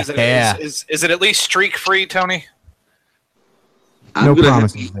 Tony, is it at least streak-free, Tony? No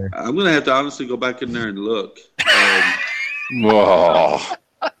promises there. I'm going to have to honestly go back in there and look. Whoa.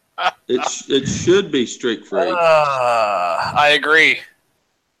 It should be streak-free. I agree.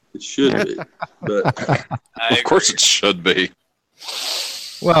 It should be. But Of course it should be.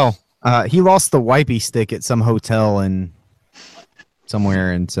 Well, he lost the wipey stick at some hotel in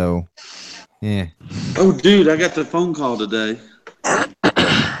somewhere, and so, yeah. Oh, dude, I got the phone call today.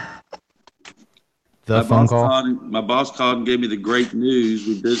 My boss called and gave me the great news.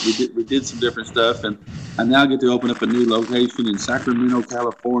 We did some different stuff, and I now get to open up a new location in Sacramento,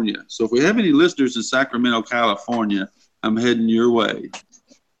 California. So if we have any listeners in Sacramento, California, I'm heading your way.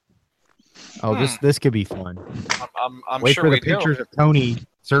 Oh, this could be fun. I'm Wait sure for the we do. pictures of Tony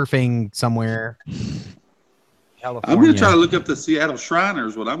surfing somewhere. California. I'm going to try to look up the Seattle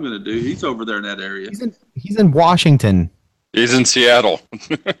Shriners. What I'm going to do. He's over there in that area. He's in Washington. He's in Seattle.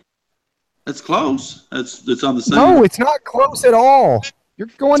 That's close. It's on the same. No, it's not close at all. You're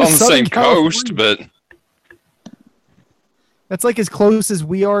going It's to on the Southern same coast, California. but That's like as close as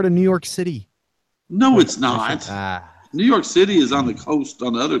we are to New York City. No, it's not. Ah, New York City is on the coast,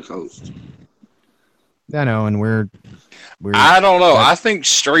 on the other coast. I know, and we're I don't know. I think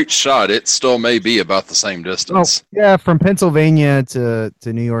straight shot, it still may be about the same distance. yeah, from Pennsylvania to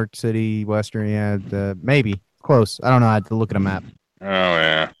New York City, Western, yeah, maybe close. I don't know. I had to look at a map. Oh,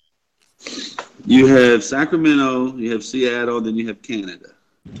 yeah. You have Sacramento, you have Seattle, then you have Canada,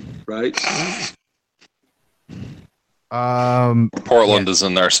 right? Portland is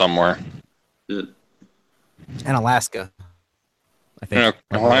in there somewhere. Yeah. And Alaska. I think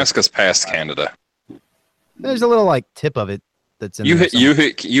Alaska's past Canada. there's a little like tip of it that's in You there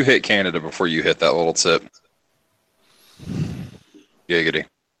hit Canada before you hit that little tip. Giggity.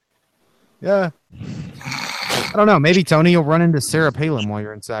 Yeah. I don't know. Maybe Tony, you'll run into Sarah Palin while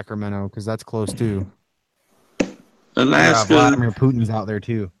you're in Sacramento because that's close too. Alaska. Vladimir Putin's out there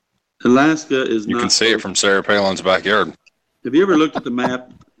too. Alaska is You not. can see it from Sarah Palin's backyard. Have you ever looked at the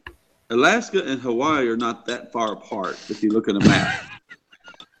map? Alaska and Hawaii are not that far apart if you look at a map.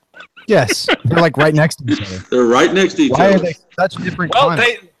 Yes, they're like right next to each other. They're right next to each Why other. are they such different? Well,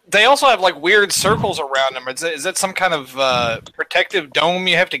 climates? they also have like weird circles around them. Is that some kind of protective dome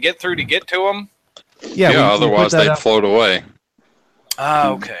you have to get through to get to them? Yeah, otherwise they'd float away. Ah,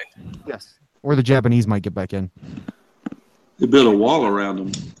 okay. Yes, or the Japanese might get back in. They built a wall around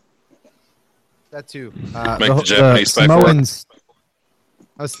them. That too. Make the Japanese pay for it. Samoans.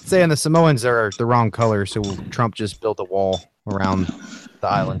 I was saying the Samoans are the wrong color, so Trump just built a wall around the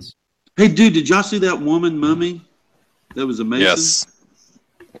islands. Hey, dude, did y'all see that woman mummy? That was amazing. Yes.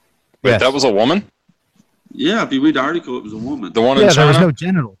 Wait, that was a woman? Yeah, if you read the article, it was a woman. The one in Yeah, there was China? no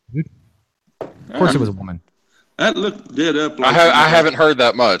genital. Dude. Of course, it was a woman. That looked dead up. Like I haven't heard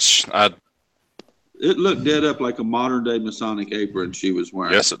that much. It looked dead up like a modern day Masonic apron she was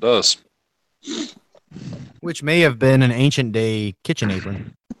wearing. Yes, it does. Which may have been an ancient day kitchen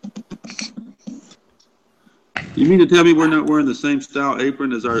apron. You mean to tell me we're not wearing the same style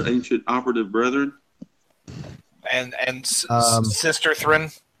apron as our ancient operative brethren And Sister Thrin.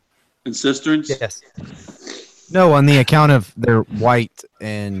 and sisterns? Yes. No, on the account of they're white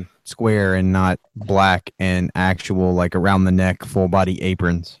and square and not black and actual like around the neck full body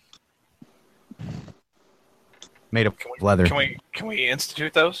aprons made of leather. Can we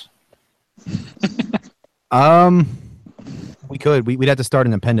institute those? We could. We'd have to start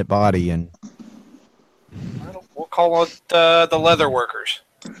an independent body and We'll call it the leather workers.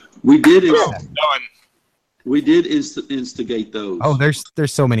 We did. Done. We did instigate those. oh,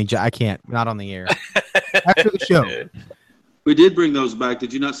 there's so many. I can't. Not on the air. After the show. We did bring those back.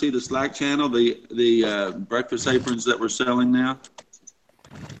 Did you not see the Slack channel? The breakfast aprons that we're selling now.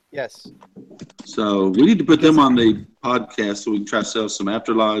 Yes. So we need to put them on the podcast so we can try to sell some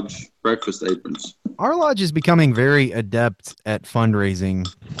after lodge breakfast aprons. Our lodge is becoming very adept at fundraising,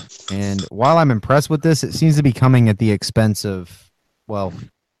 and while I'm impressed with this, it seems to be coming at the expense of, well,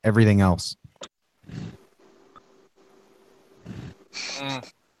 everything else.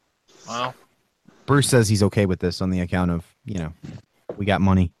 Well, Bruce says he's okay with this on the account of, we got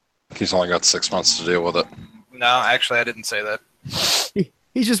money. He's only got 6 months to deal with it. no, actually, I didn't say that.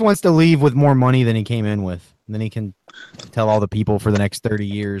 He just wants to leave with more money than he came in with. And then he can tell all the people for the next 30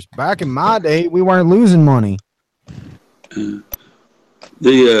 years, back in my day, we weren't losing money.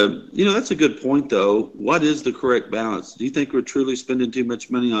 That's a good point though. What is the correct balance? Do you think we're truly spending too much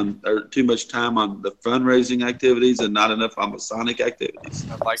money on or too much time on the fundraising activities and not enough on Masonic activities?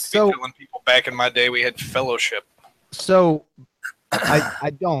 I'd like to be telling people back in my day we had fellowship. So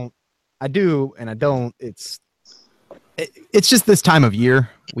I don't. I do and I don't. It's just this time of year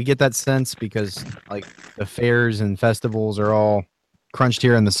we get that sense because like the fairs and festivals are all crunched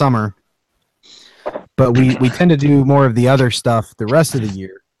here in the summer, but we tend to do more of the other stuff the rest of the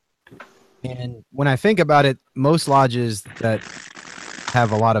year. And when I think about it, most lodges that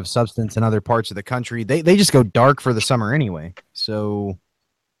have a lot of substance in other parts of the country, they just go dark for the summer anyway. So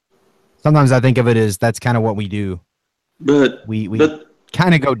sometimes I think of it as that's kind of what we do. But we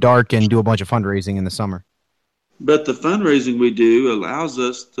kind of go dark and do a bunch of fundraising in the summer. But the fundraising we do allows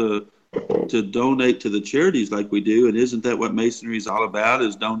us to donate to the charities like we do, and isn't that what Masonry is all about?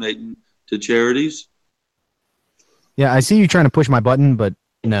 Is donating to charities? Yeah, I see you trying to push my button, but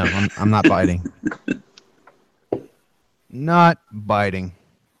no, I'm not biting. Not biting.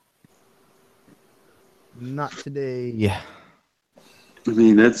 Not today. Yeah. I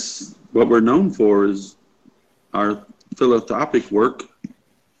mean, that's what we're known for is our philanthropic work.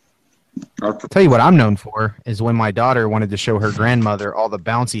 I'll tell you what I'm known for is when my daughter wanted to show her grandmother all the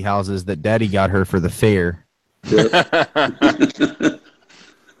bouncy houses that Daddy got her for the fair. Yep.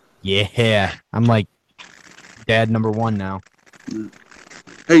 Yeah, I'm like dad number one now.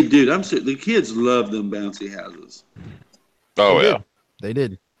 Hey, dude, the kids love them bouncy houses. Oh, yeah. They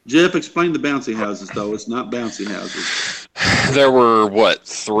did. Jeff, explain the bouncy houses, though. It's not bouncy houses. There were,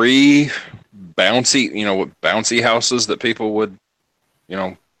 3 bouncy houses that people would,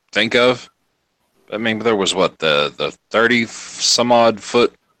 think of? I mean, there was the 30 some odd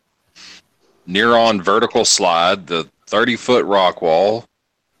foot near on vertical slide, the 30-foot rock wall,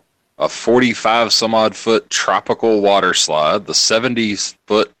 a 45 some odd foot tropical water slide, the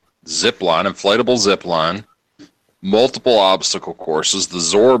 70-foot zip line, inflatable zip line, multiple obstacle courses, the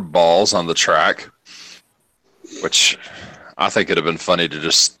Zorb balls on the track, which I think it'd have been funny to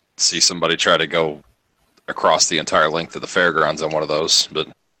just see somebody try to go across the entire length of the fairgrounds on one of those. But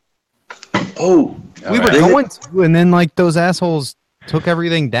we were going to, and then like those assholes took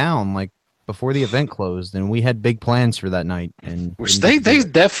everything down like before the event closed, and we had big plans for that night. And which they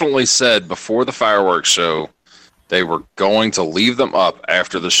definitely said before the fireworks show they were going to leave them up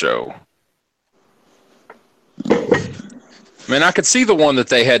after the show. I mean, I could see the one that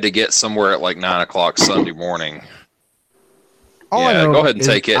they had to get somewhere at like 9 o'clock Sunday morning. All I know go ahead and is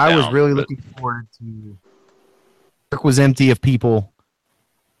take it. I was down, really but- looking forward to. Park was empty of people,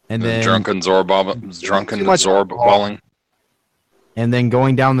 and then drunken Zorb balling. And then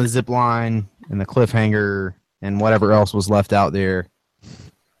going down the zip line and the cliffhanger and whatever else was left out there.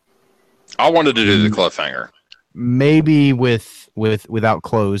 I wanted to do the cliffhanger. Maybe without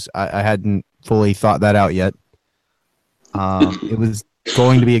clothes. I hadn't fully thought that out yet. It was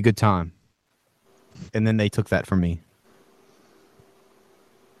going to be a good time. And then they took that from me.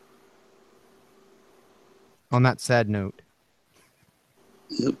 On that sad note.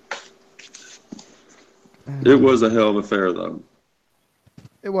 Yep. It was a hell of a fair, though.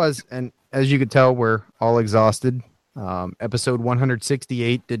 It was, and as you could tell, we're all exhausted. Episode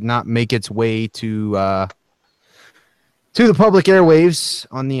 168 did not make its way to the public airwaves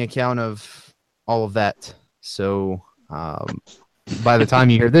on the account of all of that. So by the time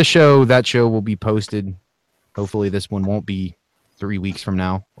you hear this show, that show will be posted. Hopefully this one won't be 3 weeks from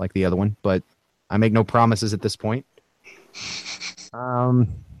now like the other one, but I make no promises at this point.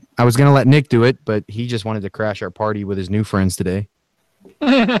 I was going to let Nick do it, but he just wanted to crash our party with his new friends today.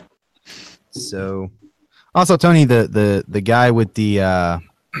 So, also Tony, the guy with the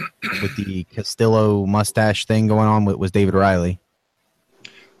Castillo mustache thing going on was David Riley.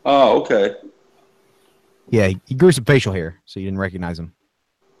 Oh, okay. Yeah, he grew some facial hair, so you didn't recognize him.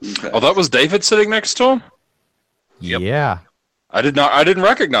 Okay. Oh, that was David sitting next to him? Yep. Yeah. I didn't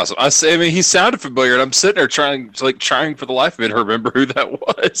recognize him. I mean, he sounded familiar, and I'm sitting there trying for the life of me to remember who that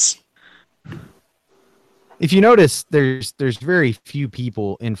was. If you notice, there's very few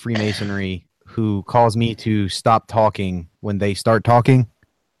people in Freemasonry who cause me to stop talking when they start talking.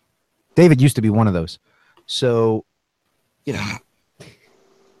 David used to be one of those. So, you know.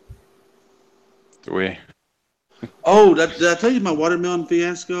 Do we? Oh, did I tell you my watermelon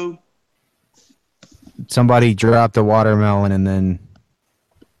fiasco? Somebody dropped a watermelon and then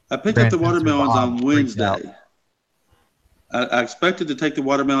I picked up the watermelons on Wednesday. I expected to take the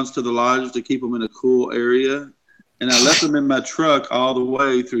watermelons to the lodge to keep them in a cool area, and I left them in my truck all the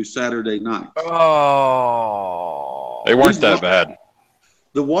way through Saturday night. Oh. They weren't that bad.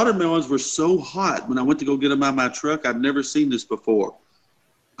 The watermelons were so hot when I went to go get them out of my truck. I'd never seen this before.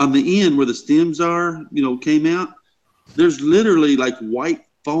 On the end where the stems are, came out, there's literally like white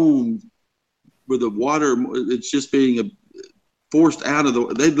foam where the water, it's just being forced out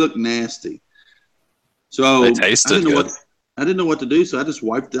of they look nasty. So they tasted good. I didn't know what to do, so I just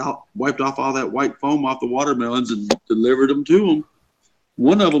wiped off all that white foam off the watermelons and delivered them to them.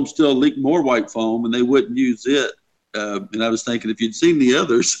 One of them still leaked more white foam, and they wouldn't use it. And I was thinking, if you'd seen the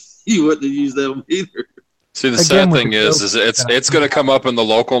others, you wouldn't have used them either. See, the sad thing is it's going to come up in the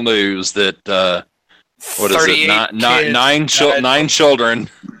local news that what is it? Nine children.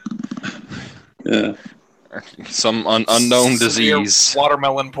 Yeah. Some unknown Severe disease.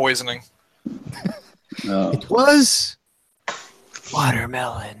 Watermelon poisoning. It was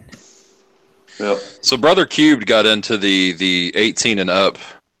watermelon. Yep. So Brother Cubed got into the 18 and up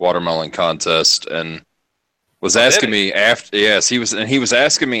watermelon contest and was asking me after. Yes, he was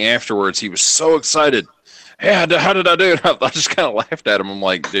asking me afterwards. He was so excited. Hey, how did I do? And I just kind of laughed at him. I'm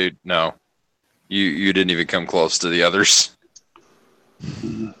like, dude, no, you didn't even come close to the others.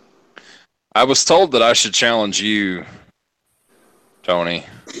 I was told that I should challenge you, Tony,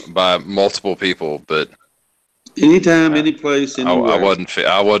 by multiple people, but anytime, any place, anywhere.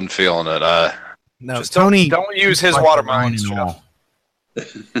 I wasn't feeling it. No, Just Tony. don't use his watermelons, Jeff.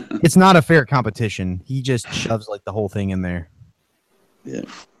 It's not a fair competition. He just shoves like the whole thing in there. Yeah.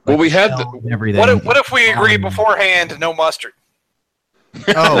 Well, we had everything. What if we agree beforehand no mustard?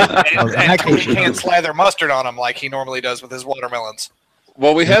 and Tony can't slather mustard on him like he normally does with his watermelons.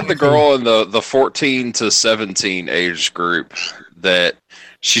 Well, we had the girl in the 14 to 17 age group that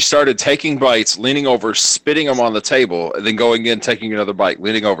she started taking bites, leaning over, spitting them on the table, and then going in, taking another bite,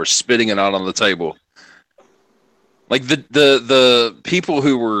 leaning over, spitting it out on the table. Like the people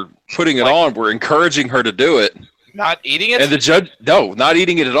who were putting it on were encouraging her to do it. Not eating it? And the judge, no, not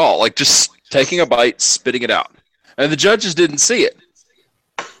eating it at all. Like just taking a bite, spitting it out. And the judges didn't see it.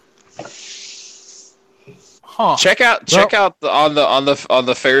 Huh. Check out on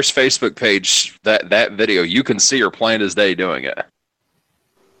the Fair's Facebook page that video. You can see her plain as day doing it.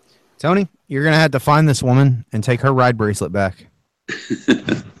 Tony, you're gonna have to find this woman and take her ride bracelet back.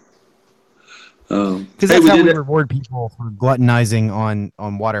 Because that's how we reward people for gluttonizing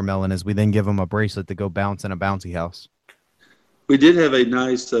on watermelon, is we then give them a bracelet to go bounce in a bouncy house. We did have a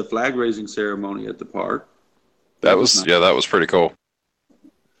nice flag raising ceremony at the park. That was pretty cool.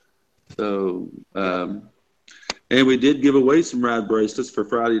 So, and we did give away some ride bracelets for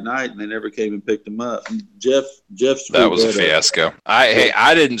Friday night, and they never came and picked them up. And Jeff that was a fiasco.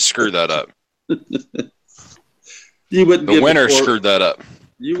 I didn't screw that up. You wouldn't. The winner screwed that up.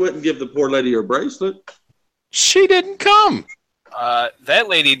 You wouldn't give the poor lady her bracelet. She didn't come. That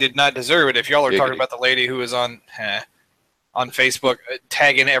lady did not deserve it. If y'all are talking about the lady who was on Facebook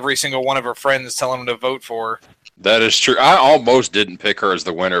tagging every single one of her friends, telling them to vote for her. That is true. I almost didn't pick her as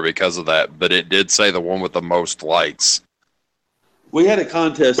the winner because of that, but it did say the one with the most likes. We had a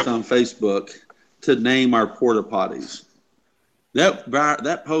contest on Facebook to name our porta potties.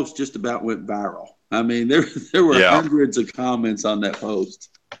 That post just about went viral. I mean, there were hundreds of comments on that post.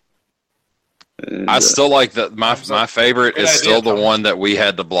 And, I still like that. My favorite is still the one that we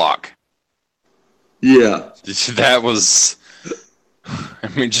had to block. Yeah, that was. I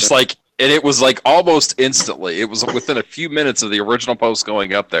mean, just like. And it was like almost instantly. It was within a few minutes of the original post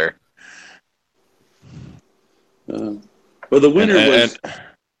going up there. Well, the winner was.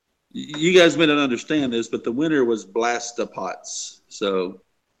 You guys may not understand this, but the winner was Blastapots. So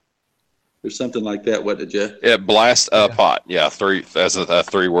there's something like that. What did you? Yeah, blast a pot. Yeah, three. That's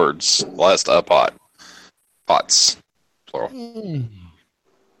three words. Blast a pot. Pots, plural.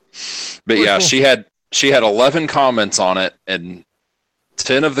 But yeah, she had 11 comments on it, and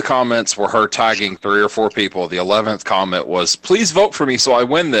 10 of the comments were her tagging 3 or 4 people. The 11th comment was, "Please vote for me so I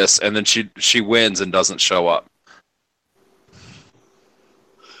win this," and then she wins and doesn't show up.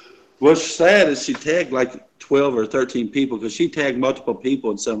 What's sad is she tagged like 12 or 13 people, because she tagged multiple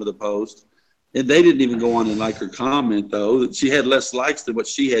people in some of the posts, and they didn't even go on and like her comment, though. She had less likes than what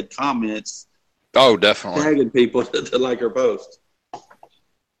she had comments. Oh, definitely. Tagging people to like her post.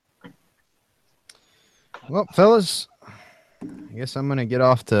 Well, fellas, I guess I'm gonna get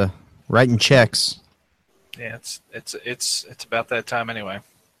off to writing checks. Yeah, it's about that time anyway.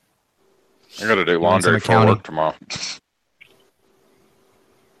 I gotta do laundry for work tomorrow.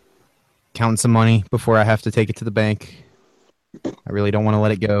 Counting some money before I have to take it to the bank. I really don't want to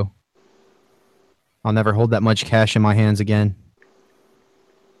let it go. I'll never hold that much cash in my hands again.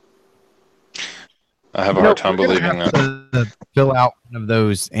 I have a hard time believing that. To fill out one of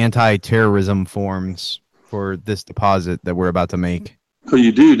those anti-terrorism forms for this deposit that we're about to make. Oh,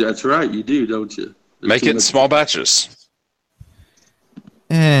 you do? That's right. You do, don't you? Make it in small batches.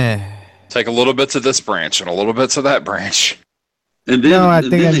 Take a little bit to this branch and a little bit to that branch. And then, I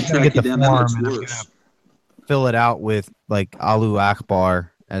think I'm they just going to track get the you down. That form much and I'm going worse. to fill it out with like Allahu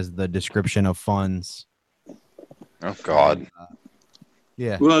Akbar as the description of funds. Oh, God.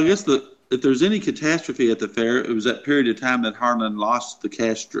 Yeah. Well, I guess if there's any catastrophe at the fair, it was that period of time that Harlan lost the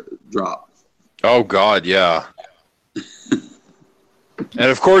cash drop. Oh, God, yeah.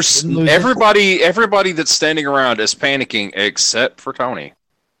 And, of course, everybody that's standing around is panicking except for Tony.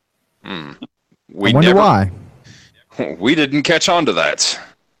 I wonder why. We didn't catch on to that.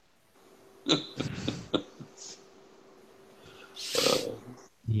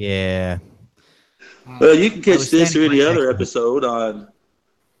 Yeah. Well, you can catch this or any other episode on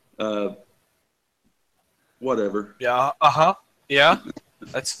whatever. Yeah. Yeah.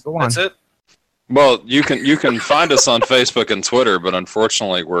 That's it. Well, you can find us on Facebook and Twitter, but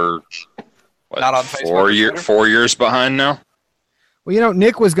unfortunately, we're not on Facebook. 4 years behind now. Well,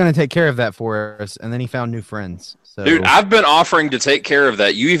 Nick was going to take care of that for us, and then he found new friends. So. Dude, I've been offering to take care of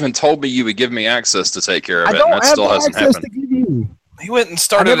that. You even told me you would give me access to take care of it, and that still hasn't happened. He went and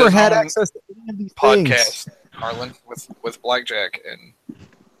started never his had own access to any of these podcast, things. Harlan, with Blackjack and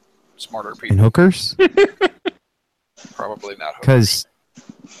smarter people. And hookers? Probably not hookers.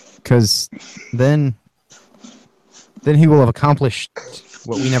 Because then he will have accomplished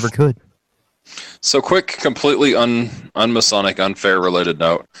what we never could. So quick, completely unmasonic, unfair related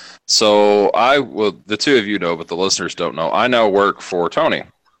note. So the two of you know, but the listeners don't know. I now work for Tony,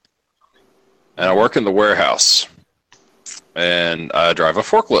 and I work in the warehouse, and I drive a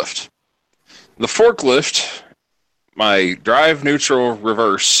forklift. The forklift, my drive, neutral,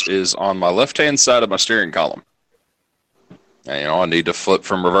 reverse is on my left-hand side of my steering column. And, I need to flip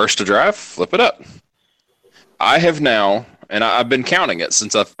from reverse to drive, flip it up. I have now, and I've been counting it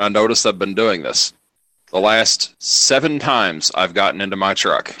since I noticed I've been doing this. The last 7 times I've gotten into my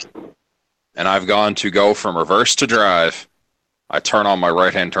truck and I've gone to go from reverse to drive, I turn on my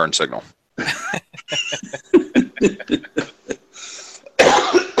right-hand turn signal.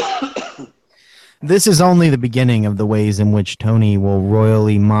 This is only the beginning of the ways in which Tony will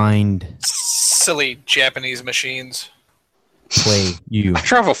royally mind Silly Japanese machines. play you. I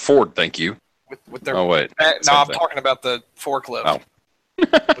drive a Ford, thank you. With their Oh, wait. no, Same I'm thing. talking about the forklift. Oh.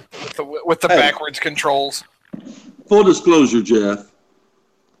 with the Hey. backwards controls. Full disclosure, Jeff.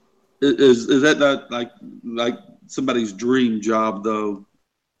 Is that not like somebody's dream job though?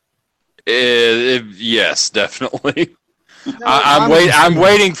 Yes, definitely. I'm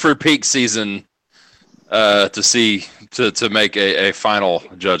waiting for peak season to make a final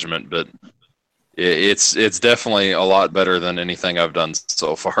judgment, but it's definitely a lot better than anything I've done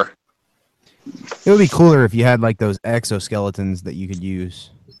so far. It would be cooler if you had like those exoskeletons that you could use.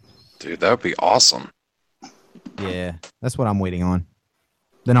 Dude, that would be awesome. Yeah, that's what I'm waiting on.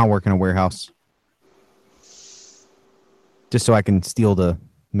 Then I'll work in a warehouse. Just so I can steal the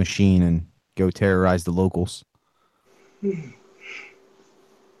machine and go terrorize the locals. All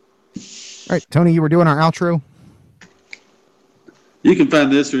right, Tony, you were doing our outro. You can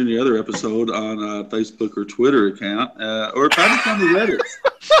find this or any other episode on Facebook or Twitter account, or find us on the Reddit.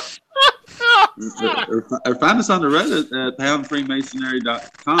 or find us on the Reddit at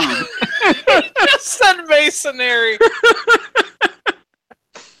poundfreemasonry.com. Said masonry.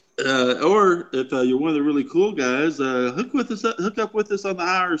 Or if you're one of the really cool guys, hook up with us on the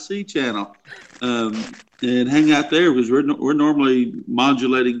IRC channel, and hang out there because we're normally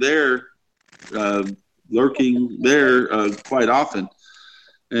modulating there, lurking there quite often,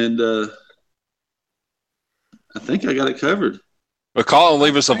 and I think I got it covered. But call and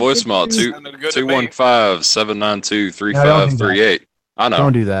leave us a voicemail at 215-792-3538. I know.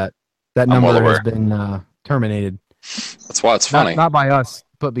 Don't do that. That I'm number well has aware. been terminated. That's why it's funny. Not by us,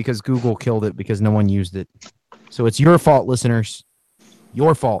 but because Google killed it because no one used it. So it's your fault, listeners.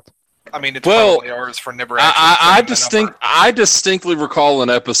 Your fault. I mean, it's Well, probably ours for never actually I distinctly recall an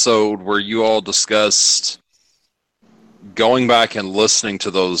episode where you all discussed going back and listening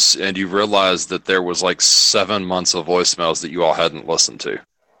to those, and you realized that there was like 7 months of voicemails that you all hadn't listened to.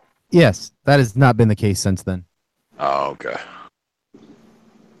 Yes, that has not been the case since then. Oh, okay.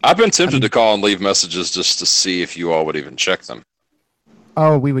 I've been tempted to call and leave messages just to see if you all would even check them.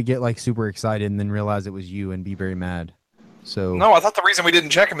 Oh, we would get like super excited and then realize it was you and be very mad. So No, I thought the reason we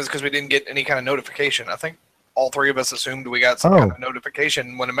didn't check them is because we didn't get any kind of notification. I think all three of us assumed we got some kind of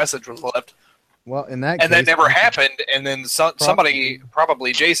notification when a message was left. Well, in that And that case, never happened. And then somebody,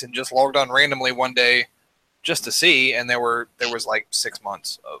 probably Jason, just logged on randomly one day just to see, and there was like 6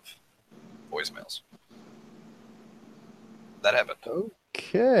 months of voicemails. That happened.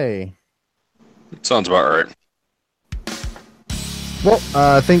 Okay. Sounds about right. Well,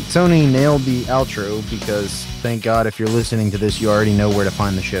 I think Tony nailed the outro because, thank God, if you're listening to this, you already know where to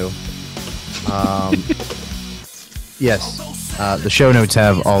find the show. Yes, the show notes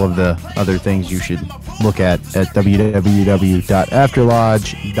have all of the other things you should look at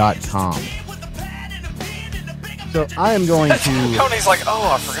www.afterlodge.com. So I am going to... Tony's like,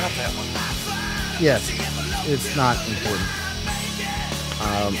 oh, I forgot that one. Yes, it's not important.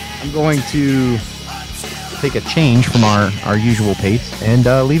 I'm going to take a change from our usual pace and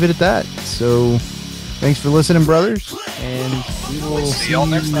leave it at that. So, thanks for listening, brothers, and we will see y'all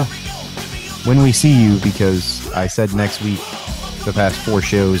next time. when we see you, because I said next week the past 4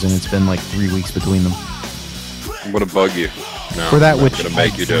 shows, and it's been like 3 weeks between them. I'm going to bug you. No, For that I'm which- going to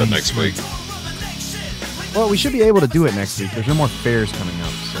make you do it next week. Well, we should be able to do it next week. There's no more fairs coming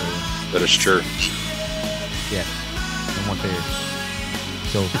up, so That is true. yeah, no more fairs.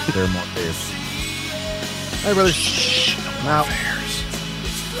 So there are more fairs. All right, brothers. Now.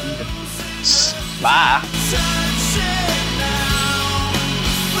 Bye.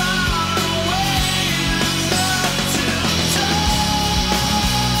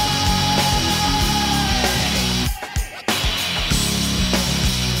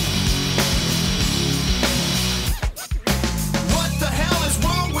 What the hell is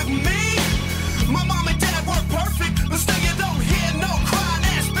wrong with me? My mom and dad were perfect, but still you don't hear no crying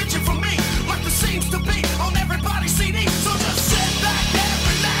ass bitching from me, like there seems to be on everybody's CD. So just sit back and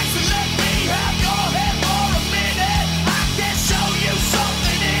relax and let me have your head for a minute.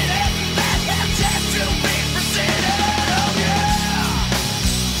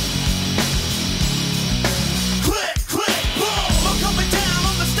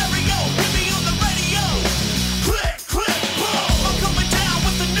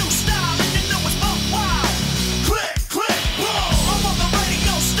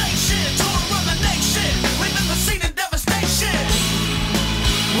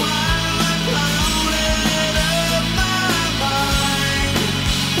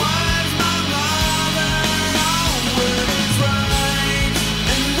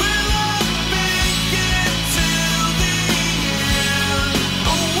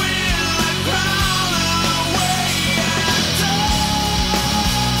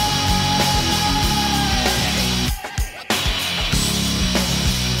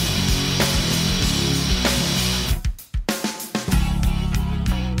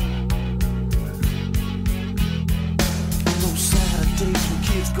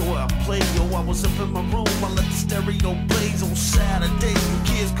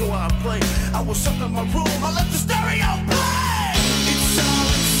 I play. I was up in my room, I let the stereo play.